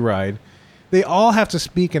Great Movie Ride, they all have to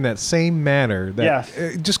speak in that same manner that Yes.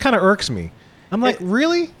 it just kind of irks me. I'm like,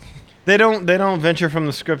 really? They don't venture from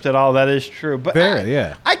the script at all. That is true. But Very,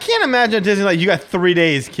 yeah. I can't imagine Disney like, you got 3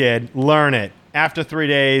 days, kid. Learn it. After 3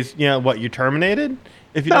 days, what, you terminated?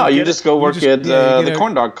 If you No, don't you get just it, go work at the get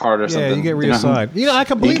corn dog cart or something. Yeah, you get reassigned. I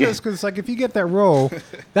can believe this because, like, if you get that role,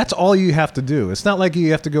 that's all you have to do. It's not like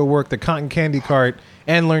you have to go work the cotton candy cart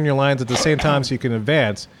and learn your lines at the same time so you can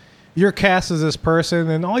advance. You're cast as this person,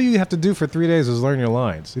 and all you have to do for 3 days is learn your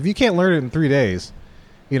lines. If you can't learn it in 3 days,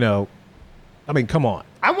 I mean, come on.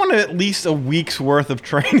 I want at least a week's worth of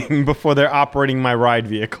training before they're operating my ride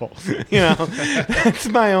vehicle. That's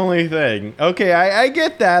my only thing. Okay, I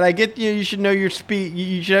get that. I get you should know your speed.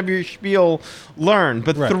 You should have your spiel learned.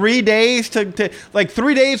 But 3 days to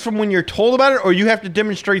 3 days from when you're told about it, or you have to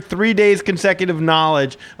demonstrate 3 days consecutive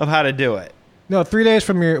knowledge of how to do it. No, 3 days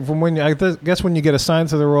from when I guess when you get assigned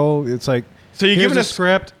to the role, it's like so you give a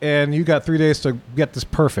script and you got 3 days to get this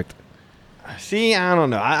perfect. See, I don't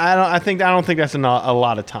know. I don't think that's a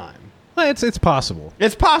lot of time. Well, it's possible.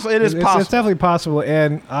 It's possible. It is possible. It's definitely possible,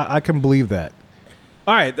 and I can believe that.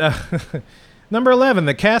 All right, number 11.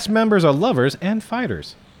 The cast members are lovers and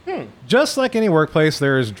fighters. Just like any workplace,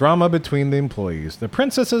 there is drama between the employees. The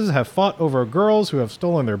princesses have fought over girls who have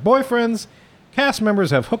stolen their boyfriends. Cast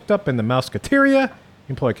members have hooked up in the Mouseketeria,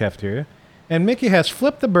 employee cafeteria, and Mickey has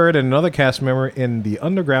flipped the bird and another cast member in the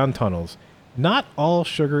underground tunnels. Not all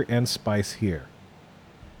sugar and spice here.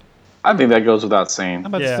 I think that goes without saying. I'm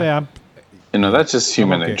about to say that's just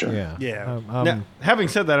human nature. Yeah. Now, having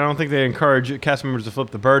said that, I don't think they encourage cast members to flip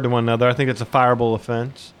the bird to one another. I think it's a fireable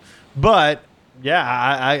offense. But yeah,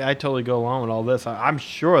 I totally go along with all this. I'm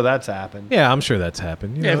sure that's happened. Yeah, I'm sure that's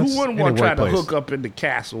happened. Who wouldn't want to try to hook up in the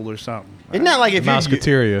castle or something? Isn't that like if you're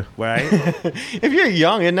Mouseketeria, right? If you're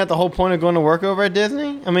young, isn't that the whole point of going to work over at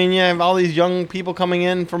Disney? I mean, you have all these young people coming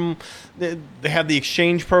in from. They have the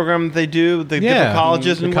exchange program that they do, the different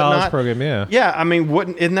colleges and college whatnot. Program, yeah. Yeah, I mean,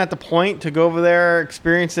 isn't that the point to go over there,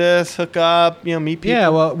 experience this, hook up, meet people? Yeah,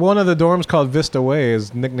 well, one of the dorms called Vista Way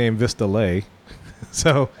is nicknamed Vista Lay.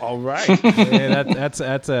 So all right, that's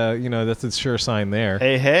a sure sign there.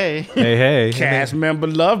 Hey. Cast member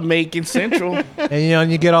love making central, and and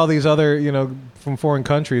you get all these other from foreign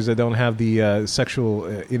countries that don't have the sexual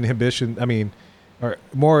inhibition. I mean, or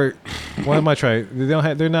more. What am I trying?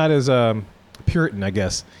 They're not as Puritan, I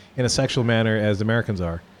guess, in a sexual manner as Americans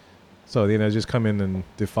are. So just come in and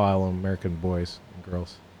defile American boys and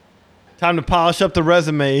girls. Time to polish up the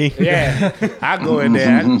resume. Yeah, I go in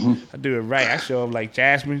there. I do it right. I show up like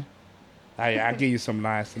Jasmine. I give you some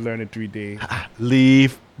lines to learn in 3 days.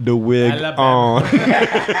 Leave the wig on.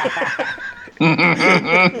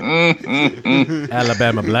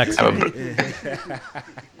 Alabama black.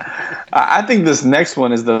 I think this next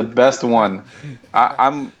one is the best one.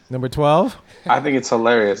 I'm number 12. I think it's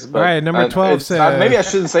hilarious. But all right, number 12 says maybe I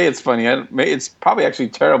shouldn't say it's funny. It's probably actually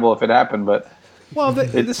terrible if it happened, but. Well,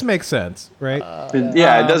 this makes sense, right? It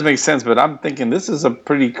does make sense, but I'm thinking this is a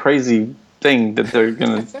pretty crazy thing that they're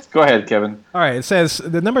going to... Go ahead, Kevin. All right, it says,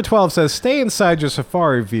 the number 12 says, stay inside your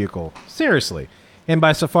safari vehicle. Seriously. And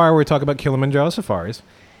by safari, we're talking about Kilimanjaro safaris.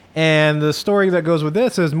 And the story that goes with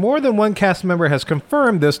this is more than one cast member has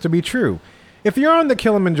confirmed this to be true. If you're on the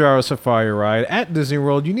Kilimanjaro safari ride at Disney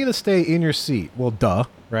World, you need to stay in your seat. Well, duh,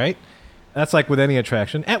 right? That's like with any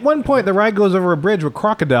attraction. At one point, the ride goes over a bridge with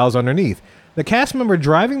crocodiles underneath. The cast member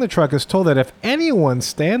driving the truck is told that if anyone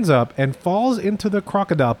stands up and falls into the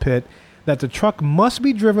crocodile pit, that the truck must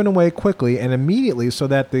be driven away quickly and immediately so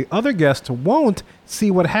that the other guests won't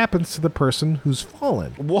see what happens to the person who's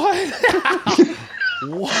fallen. What? That's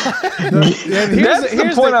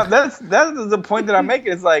the point that I'm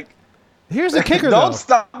making. It's like, here's the kicker, don't though.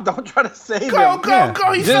 Stop. Don't try to save him.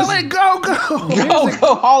 Go. You fell in. Go.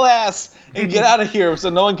 Go, haul ass and get out of here so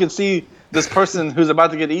no one can see this person who's about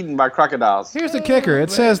to get eaten by crocodiles. Here's the kicker. It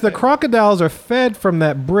says the crocodiles are fed from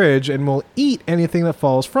that bridge and will eat anything that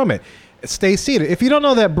falls from it. Stay seated. If you don't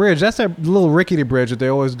know that bridge, that's that little rickety bridge that they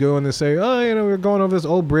always go and they say, we're going over this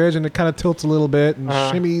old bridge and it kind of tilts a little bit and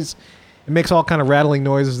shimmies. It makes all kind of rattling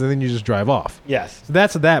noises and then you just drive off. Yes. So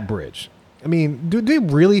that's that bridge. I mean, do they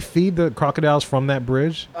really feed the crocodiles from that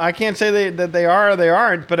bridge? I can't say that they are or they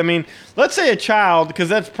aren't, but I mean, let's say a child, because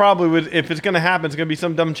that's probably if it's going to happen, it's going to be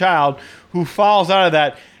some dumb child who falls out of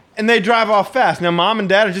that, and they drive off fast. Now, mom and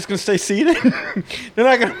dad are just going to stay seated. They're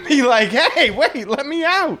not going to be like, "Hey, wait, let me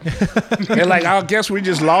out." They're like, "I guess we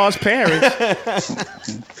just lost parents."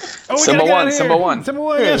 Symbol one.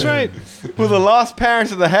 That's right. With the lost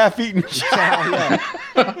parents of the half-eaten child.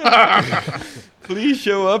 Please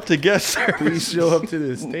show up to guest service. Please show up to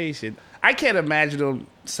the station. I can't imagine them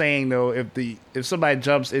saying though if somebody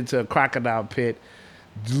jumps into a crocodile pit,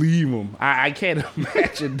 leave them. I can't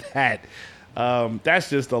imagine that. That's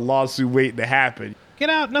just a lawsuit waiting to happen. Get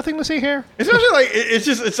out. Nothing to see here. Especially like it's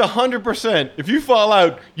 100%. If you fall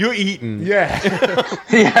out, you're eaten. Yeah.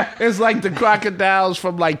 Yeah. It's like the crocodiles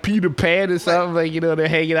from like Peter Pan or something. Like, they're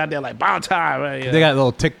hanging out there like about time. Right? They got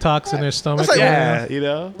little TikToks in their stomach. Like,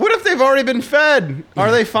 Yeah, What if they've already been fed? Are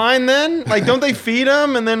they fine then? Like, don't they feed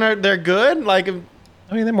them and then they're good? Like, I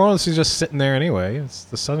mean, they're more or less just sitting there anyway. It's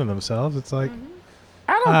the sun of themselves. It's like,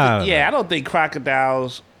 I don't think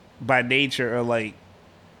crocodiles by nature are like,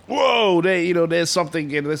 whoa, there's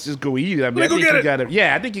something and let's just go eat it. I mean, I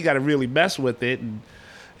think you gotta really mess with it. And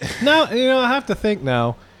now, I have to think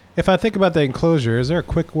now. If I think about the enclosure, is there a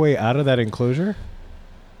quick way out of that enclosure?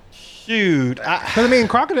 shoot. Because I mean,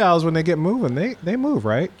 crocodiles when they get moving, they move,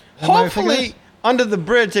 right? Hopefully, under the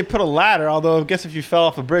bridge they put a ladder. Although I guess if you fell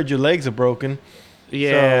off a bridge, your legs are broken.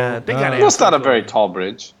 Yeah, So, they got Well, it's not a very tall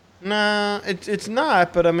bridge. Nah, it's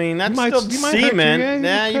not. But I mean, that's You might still hurt you, cement.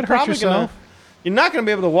 yeah, you You're could hurt probably yourself. You're not going to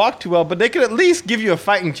be able to walk too well, but they could at least give you a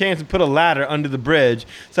fighting chance and put a ladder under the bridge.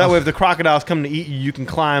 So that way, if the crocodiles come to eat you, you can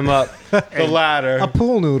climb up the ladder A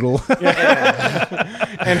pool noodle.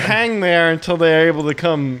 and hang there until they're able to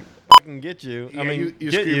come fucking get you. Yeah, I mean,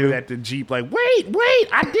 you're get screaming you. at the Jeep like, wait,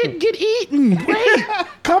 I didn't get eaten. Wait,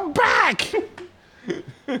 come back.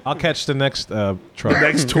 I'll catch the next truck.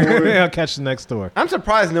 Next tour. I'll catch the next tour. I'm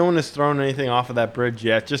surprised no one has thrown anything off of that bridge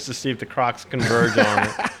yet, just to see if the crocs converge on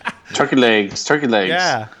it. Turkey legs.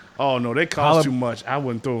 Yeah. Oh, no, they cost too much. I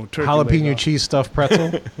wouldn't throw turkey Jalapeno leg off. cheese stuffed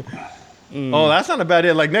pretzel. Oh, that's not a bad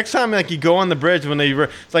idea. Like next time, like you go on the bridge when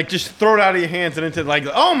it's like just throw it out of your hands and into like,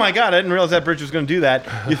 oh my god, I didn't realize that bridge was going to do that.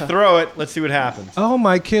 You throw it. Let's see what happens. Oh,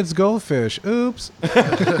 my kid's goldfish. Oops.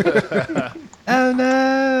 Oh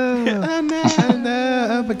no! Oh no! Oh no!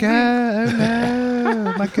 Oh my god! Oh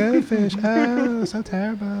no! My goldfish! Oh, so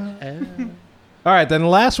terrible! All right, then the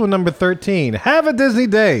last one, number 13. Have a Disney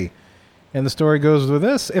day, and the story goes with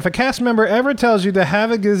this: if a cast member ever tells you to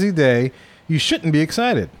have a Disney day, you shouldn't be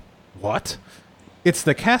excited. What? It's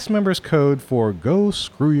the cast member's code for go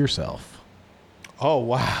screw yourself. Oh,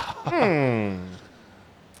 wow.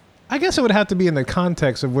 I guess it would have to be in the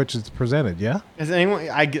context of which it's presented. Yeah. Has anyone?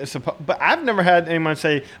 But I've never had anyone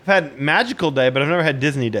say I've had Magical Day, but I've never had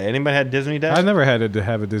Disney Day. Anybody had Disney Day? I've never had to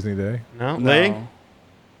have a Disney day. No. Lee?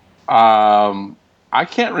 I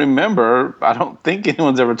can't remember. I don't think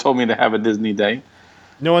anyone's ever told me to have a Disney day.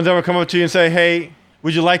 No one's ever come up to you and say, "Hey,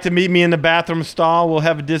 would you like to meet me in the bathroom stall? We'll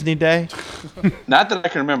have a Disney Day." Not that I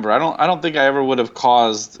can remember. I don't think I ever would have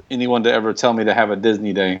caused anyone to ever tell me to have a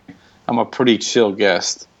Disney day. I'm a pretty chill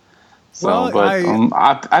guest. So, Well, but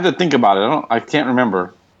I had to think about it. I can't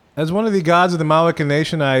remember. As one of the gods of the Malacan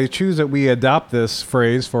Nation, I choose that we adopt this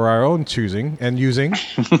phrase for our own choosing and using.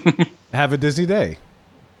 Have a Disney day.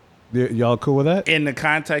 Y'all cool with that? In the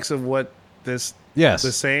context of what this Yes.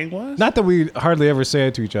 the saying was? Not that we hardly ever say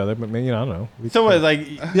it to each other, but I don't know. So what? Like,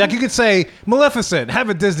 Like you could say, Maleficent, have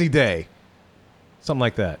a Disney day. Something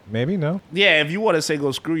like that. Maybe, no? Yeah, if you want to say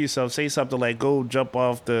go screw yourself, say something like go jump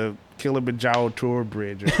off the Kilimanjaro tour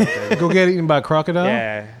bridge or something. Go get eaten by a crocodile?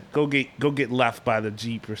 Yeah, go get left by the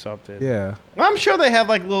Jeep or something. Yeah. well, I'm sure they have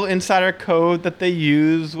like little insider code that they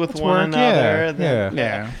use with Let's one work, yeah, another.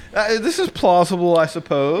 that- Yeah. This is plausible, I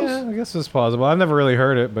suppose. Yeah, I guess it's plausible. I've never really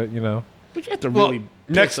heard it, but But you have to Well, really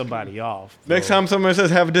next- piss somebody off. Next so. time someone says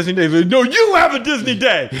have a Disney Day, like, no, you have a Disney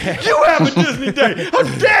Day. You have a Disney Day. How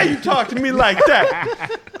dare you talk to me like that?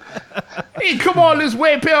 Hey, come on this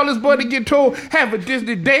way, pay all this money, get told, have a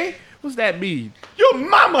Disney day? What's that mean? Your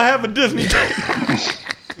mama have a Disney Day.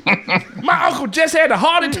 My uncle just had a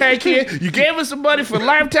heart attack here. You gave us some money for a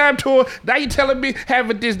lifetime tour. Now you telling me have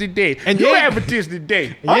a Disney day. And you have a Disney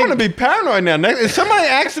day. I'm going to be paranoid now. If somebody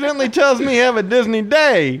accidentally tells me have a Disney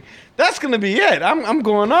Day, that's going to be it. I'm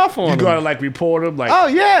going off on You them. gotta like report them like, Oh,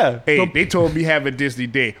 yeah. hey, they told me have a Disney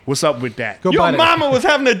day. What's up with that? Go Your buy the- mama was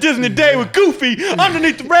having a Disney Day with Goofy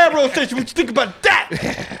underneath the railroad station. What you think about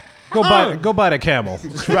that? Go buy the camel.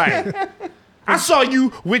 Right. I saw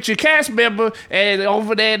you with your cast member and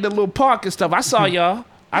over there in the little park and stuff. I saw y'all.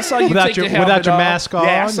 I saw you without take your the helmet off. mask on.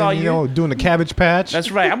 Yeah, I saw and, you. doing the cabbage patch.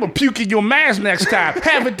 That's right. I'm gonna puke in your mask next time.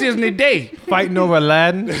 Have a Disney day. Fighting over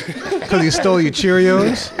Aladdin because he stole your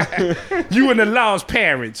Cheerios. You and the lost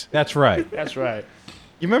parents. That's right. That's right.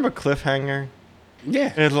 You remember Cliffhanger?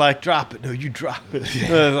 Yeah. It's like, drop it. No, you drop it.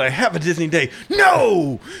 It's like, have a Disney Day.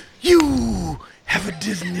 No, you have a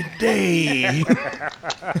Disney Day.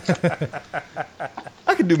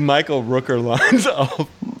 I could do Michael Rooker lines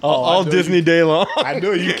all Disney Day long. I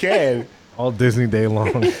know you can. All Disney Day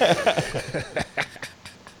long.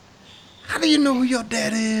 How do you know who your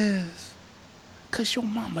dad is? Cause your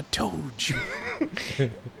mama told you.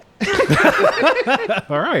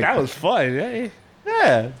 All right. That was fun. Eh?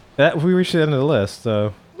 Yeah. That we reached the end of the list.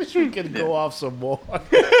 So Wish we could go off some more.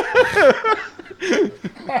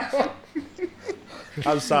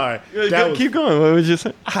 I'm sorry. Keep going. What would you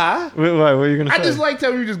say? Huh? What were you gonna say? I just like how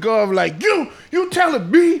you just go off like, you telling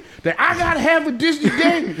me that I gotta have a Disney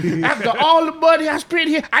day after all the money I spent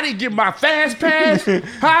here? I didn't get my fast pass.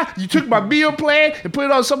 Huh? You took my meal plan and put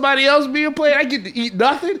it on somebody else's meal plan. I get to eat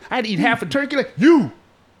nothing. I had to eat half a turkey. Like, you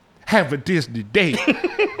have a Disney day.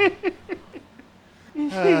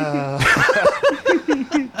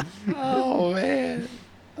 Oh man.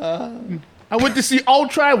 I went to see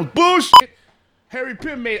Ultron. It was bullshit. Harry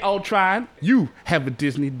Pym made Ultron. You have a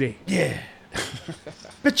Disney day. Yeah.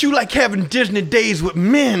 Bet you like having Disney days with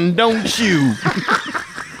men, don't you?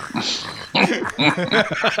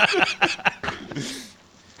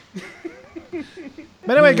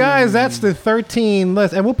 But anyway, guys, that's the 13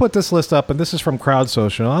 list. And we'll put this list up, and this is from Crowd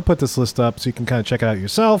Social. I'll put this list up so you can kind of check it out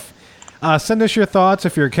yourself. Send us your thoughts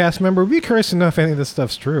if you're a cast member. Be curious to know if any of this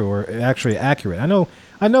stuff's true or actually accurate. I know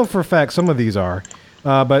for a fact some of these are.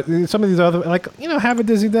 But some of these other, like, have a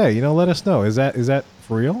Disney day. Let us know. Is that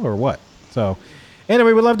for real or what? So,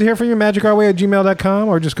 anyway, we'd love to hear from you. magicourway@gmail.com,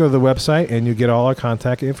 or just go to the website and you get all our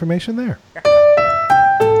contact information there.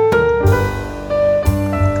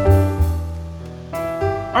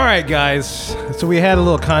 All right, guys. So we had a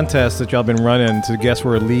little contest that y'all been running to guess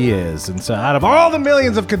where Lee is. And so out of all the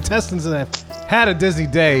millions of contestants that have had a Disney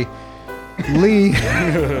day, Lee...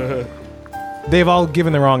 They've all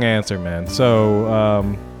given the wrong answer, man. So,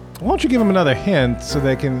 why don't you give them another hint so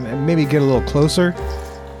they can maybe get a little closer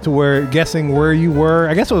to guessing where you were?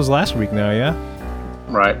 I guess it was last week now, yeah?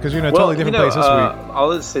 Right. Because you're in a totally different place this week.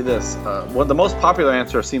 I'll just say this. The most popular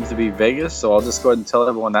answer seems to be Vegas, so I'll just go ahead and tell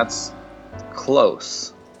everyone that's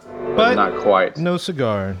close. But not quite. No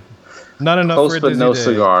cigar. Not enough close, for a but Disney no day.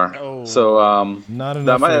 cigar. Oh. So, not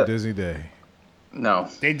enough for a Disney day. No.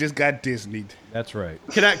 They just got Disneyed. That's right.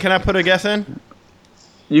 Can I put a guess in?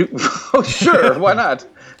 Oh, sure. Why not?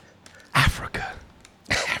 Africa.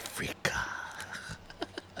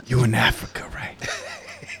 You in Africa, right?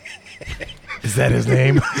 Is that his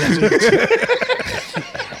name?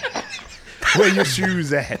 Where your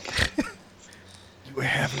shoes at? You were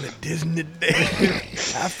having a Disney day.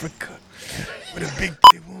 Africa. With a big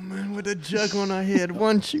woman with a jug on her head,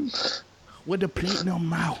 weren't you? With a plate in her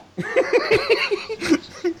mouth.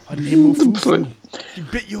 Her name was Fufu. You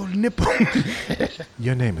bit your nipple.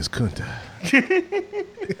 Your name is Kunta.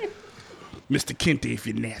 Mr. Kente, if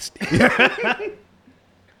you're nasty.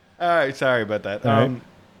 All right, sorry about that. All right.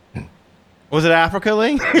 Was it Africa,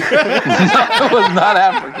 Lee? It was not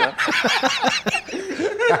Africa.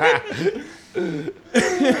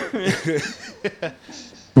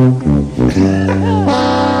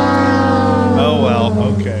 Oh well.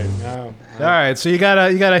 Okay. All right, so you got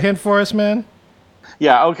a hint for us, man?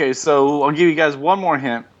 Yeah, okay, so I'll give you guys one more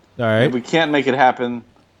hint. All right. If we can't make it happen,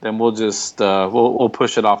 then we'll just we'll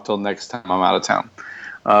push it off till next time I'm out of town.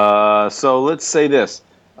 So let's say this.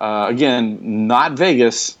 Again, not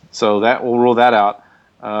Vegas, so that we'll rule that out.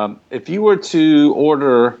 If you were to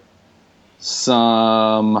order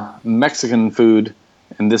some Mexican food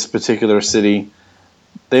in this particular city,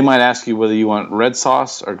 they might ask you whether you want red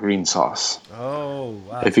sauce or green sauce. Oh,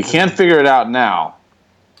 wow. If you can't figure it out now,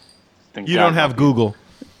 then You God don't have help you. Google.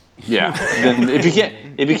 Yeah. Then if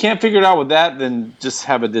you can't figure it out with that, then just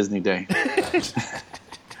have a Disney day.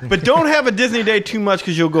 But don't have a Disney day too much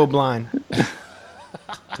because you'll go blind.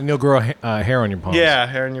 And you'll grow hair on your palms. Yeah,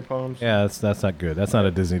 hair in your palms. Yeah, that's not good. That's not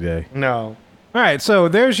a Disney day. No. All right, so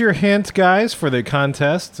there's your hint, guys, for the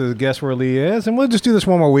contest to guess where Lee is. And we'll just do this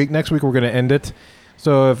one more week. Next week, we're going to end it.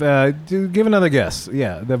 So give another guess.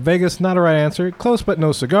 Yeah, the Vegas, not a right answer. Close, but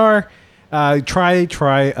no cigar.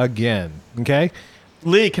 Try again. Okay?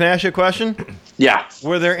 Lee, can I ask you a question? Yeah.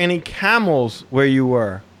 Were there any camels where you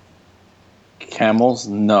were? Camels?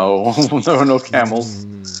 No. There were no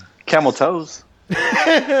camels. Camel toes.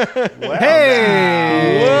 Hey!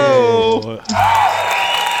 Whoa!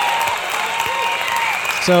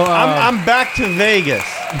 So I'm back to Vegas.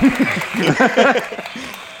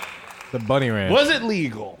 the Bunny Ranch. Was it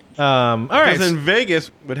legal? All right. Because in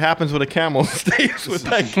Vegas, what happens with a camel stays with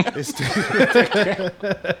that camel.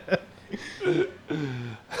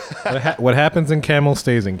 What happens in camel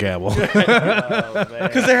stays in camel.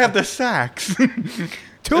 Because they have the sacks.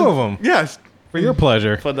 2 of them. Yes. For your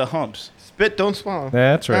pleasure. For the humps. Spit, don't swallow.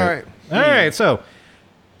 That's right. All right. All right. So,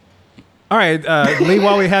 all right, Lee,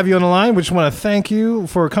 while we have you on the line, we just want to thank you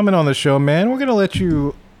for coming on the show, man. We're going to let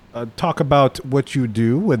you talk about what you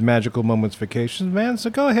do with Magical Moments Vacations, man. So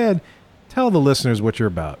go ahead, tell the listeners what you're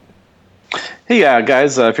about. Hey,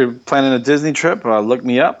 guys, if you're planning a Disney trip, look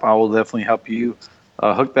me up. I will definitely help you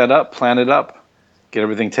hook that up, plan it up, get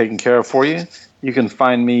everything taken care of for you. You can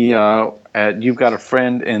find me at You've Got a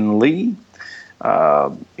Friend in Lee.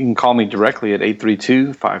 You can call me directly at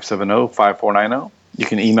 832-570-5490. You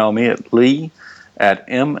can email me at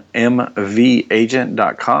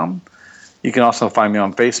lee@mmvagent.com. You can also find me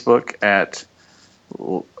on Facebook at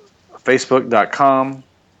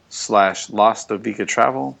facebook.com/Lostovica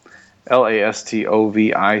Travel,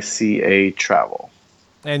 LASTOVICA Travel.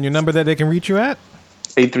 And your number that they can reach you at?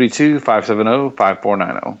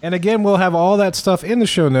 832-570-5490. And again, we'll have all that stuff in the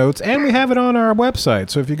show notes, and we have it on our website.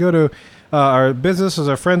 So if you go to our businesses,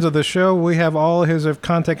 our friends of the show, we have all his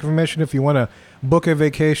contact information if you want to book a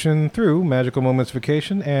vacation through Magical Moments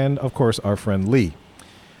Vacation, and of course, our friend Lee.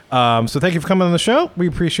 So thank you for coming on the show. We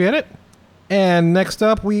appreciate it. And next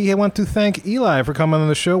up, we want to thank Eli for coming on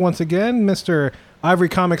the show once again, Mr.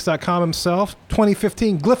 IvoryComics.com himself,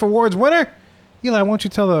 2015 Glyph Awards winner. Eli, why don't you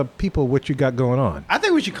tell the people what you got going on? I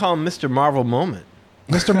think we should call him Mr. Marvel Moment.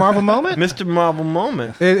 Mr. Marvel Moment? Mr. Marvel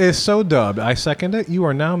Moment. It is so dubbed. I second it. You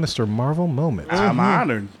are now Mr. Marvel Moment. I'm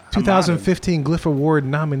honored. 2015 Glyph Award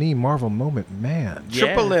nominee Marvel Moment man. Yeah.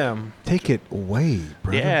 Triple M. Take it away,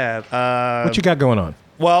 brother. Yeah. What you got going on?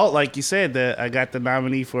 Well, like you said, I got the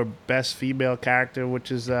nominee for Best Female Character,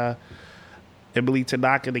 which is Emily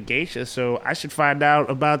Tanaka the Geisha. So I should find out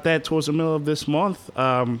about that towards the middle of this month.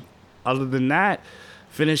 Other than that,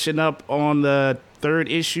 finishing up on the 3rd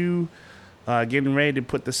issue, getting ready to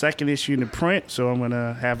put the 2nd issue into print. So I'm going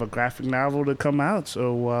to have a graphic novel to come out.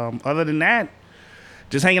 So other than that,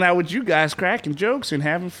 just hanging out with you guys, cracking jokes and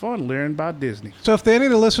having fun, learning about Disney. So if any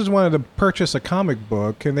of the listeners wanted to purchase a comic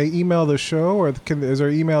book, can they email the show, or is there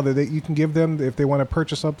email that you can give them if they want to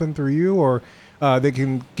purchase something through you, or they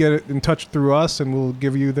can get it in touch through us and we'll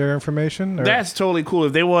give you their information? Or? That's totally cool.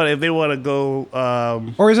 If they want to go,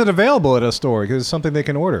 or is it available at a store? Because it's something they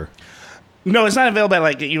can order. No, it's not available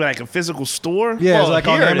at even like a physical store. Yeah, Well, it's like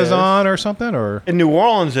on here it Amazon or something, or In New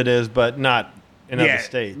Orleans it is, but not in other Yeah,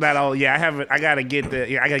 states. not all. Yeah, I haven't. I gotta get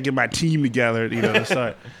I gotta get my team together. To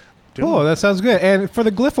start. Cool, that sounds good. And for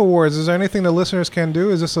the Glyph Awards, is there anything the listeners can do?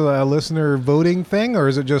 Is this a listener voting thing, or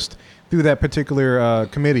is it just through that particular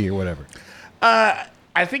committee or whatever? I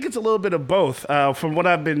think it's a little bit of both. From what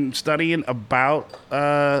I've been studying about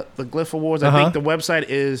the Glyph Awards, I think the website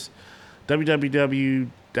is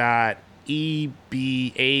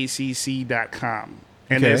www.ebacc.com.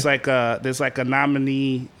 And there's like a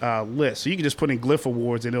nominee list. So you can just put in Glyph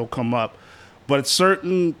Awards and it'll come up. But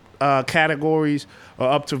certain categories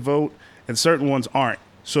are up to vote and certain ones aren't.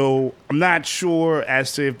 So I'm not sure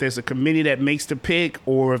as to if there's a committee that makes the pick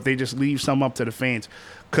or if they just leave some up to the fans.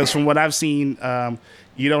 Because from what I've seen,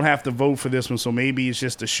 you don't have to vote for this one. So maybe it's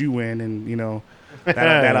just a shoe-in and,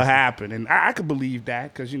 that'll happen. And I could believe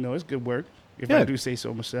that because, it's good work. If I do say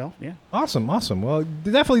so myself, yeah. Awesome. Well,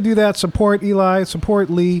 definitely do that. Support Eli,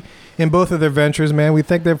 support Lee in both of their ventures, man. We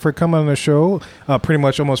thank them for coming on the show pretty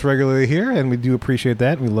much almost regularly here, and we do appreciate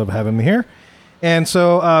that. We love having them here. And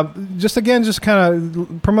so just kind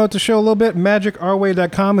of promote the show a little bit.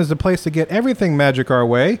 MagicOurWay.com is the place to get everything Magic Our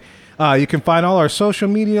Way. You can find all our social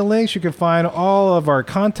media links. You can find all of our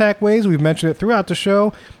contact ways. We've mentioned it throughout the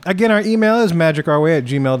show. Again, our email is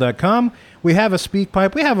magicourway@gmail.com. We have a speak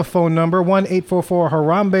pipe. We have a phone number,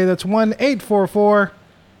 1-844-HARAMBE. That's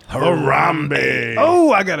 1-844-HARAMBE.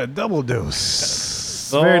 Oh, I got a double dose.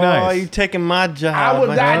 Very nice. Oh, you taking my job.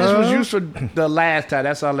 I just was used for the last time.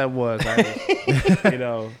 That's all that was.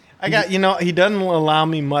 I got, he doesn't allow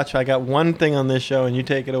me much. I got one thing on this show, and you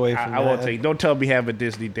take it away from me. I won't take. Don't tell me have a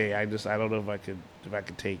Disney day. I don't know if I could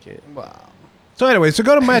take it. Wow. So anyway,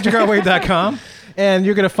 go to magicourway.com, and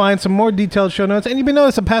you're going to find some more detailed show notes. And you've been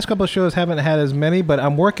noticing the past couple of shows haven't had as many, but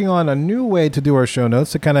I'm working on a new way to do our show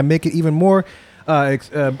notes to kind of make it even more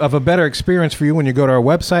of a better experience for you when you go to our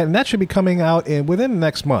website, and that should be coming out within the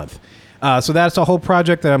next month. So that's a whole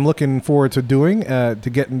project that I'm looking forward to doing, to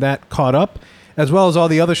getting that caught up, as well as all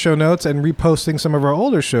the other show notes and reposting some of our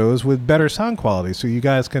older shows with better sound quality. So you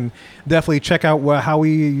guys can definitely check out how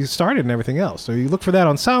we started and everything else. So you look for that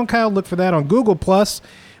on SoundCloud, look for that on Google+.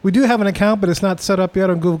 We do have an account, but it's not set up yet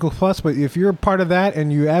on Google+. But if you're part of that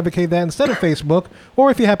and you advocate that instead of Facebook, or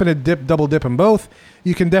if you happen to double dip in both,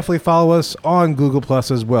 you can definitely follow us on Google+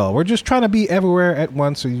 as well. We're just trying to be everywhere at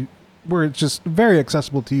once, so we're just very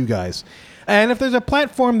accessible to you guys. And if there's a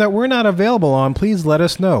platform that we're not available on, please let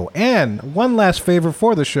us know. And one last favor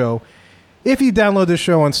for the show. If you download this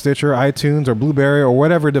show on Stitcher, iTunes, or Blueberry, or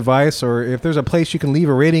whatever device, or if there's a place you can leave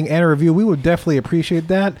a rating and a review, we would definitely appreciate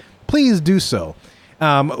that. Please do so.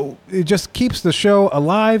 It just keeps the show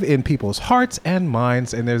alive in people's hearts and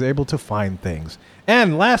minds, and they're able to find things.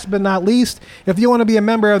 And last but not least, if you want to be a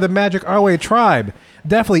member of the Magic Our Way tribe,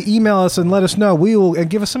 definitely email us and let us know. And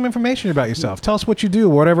give us some information about yourself. Tell us what you do,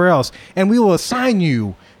 whatever else, and we will assign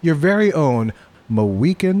you your very own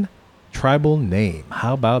Mohican tribal name.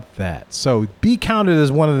 How about that? So be counted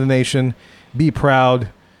as one of the nation. Be proud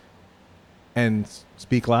and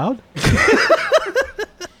speak loud.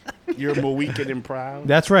 You're Mohican and proud.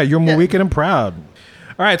 That's right. You're Mohican and proud.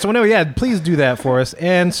 All right. So anyway, please do that for us.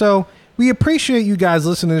 And so we appreciate you guys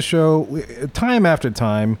listening to the show time after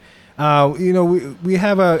time. We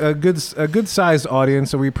have a good sized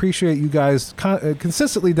audience, so we appreciate you guys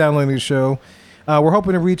consistently downloading the show. We're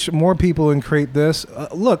hoping to reach more people and create this.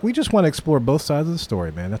 Look, we just want to explore both sides of the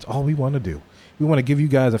story, man. That's all we want to do. We want to give you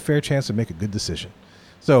guys a fair chance to make a good decision.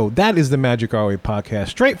 So that is the Magic Our Way podcast,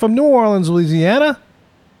 straight from New Orleans, Louisiana,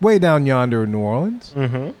 way down yonder in New Orleans,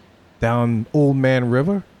 down Old Man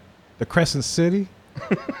River, the Crescent City.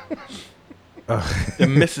 The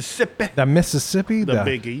Mississippi. The Mississippi. The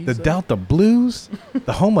Big East. The Delta Blues.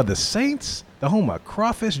 The home of the Saints. The home of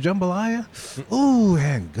crawfish jambalaya. Ooh,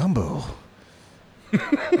 and gumbo. Now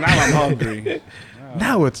I'm hungry.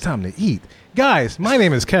 Now it's time to eat. Guys, my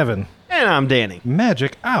name is Kevin. And I'm Danny.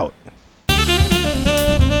 Magic out.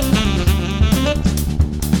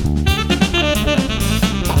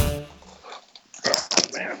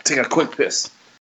 Man, take a quick piss.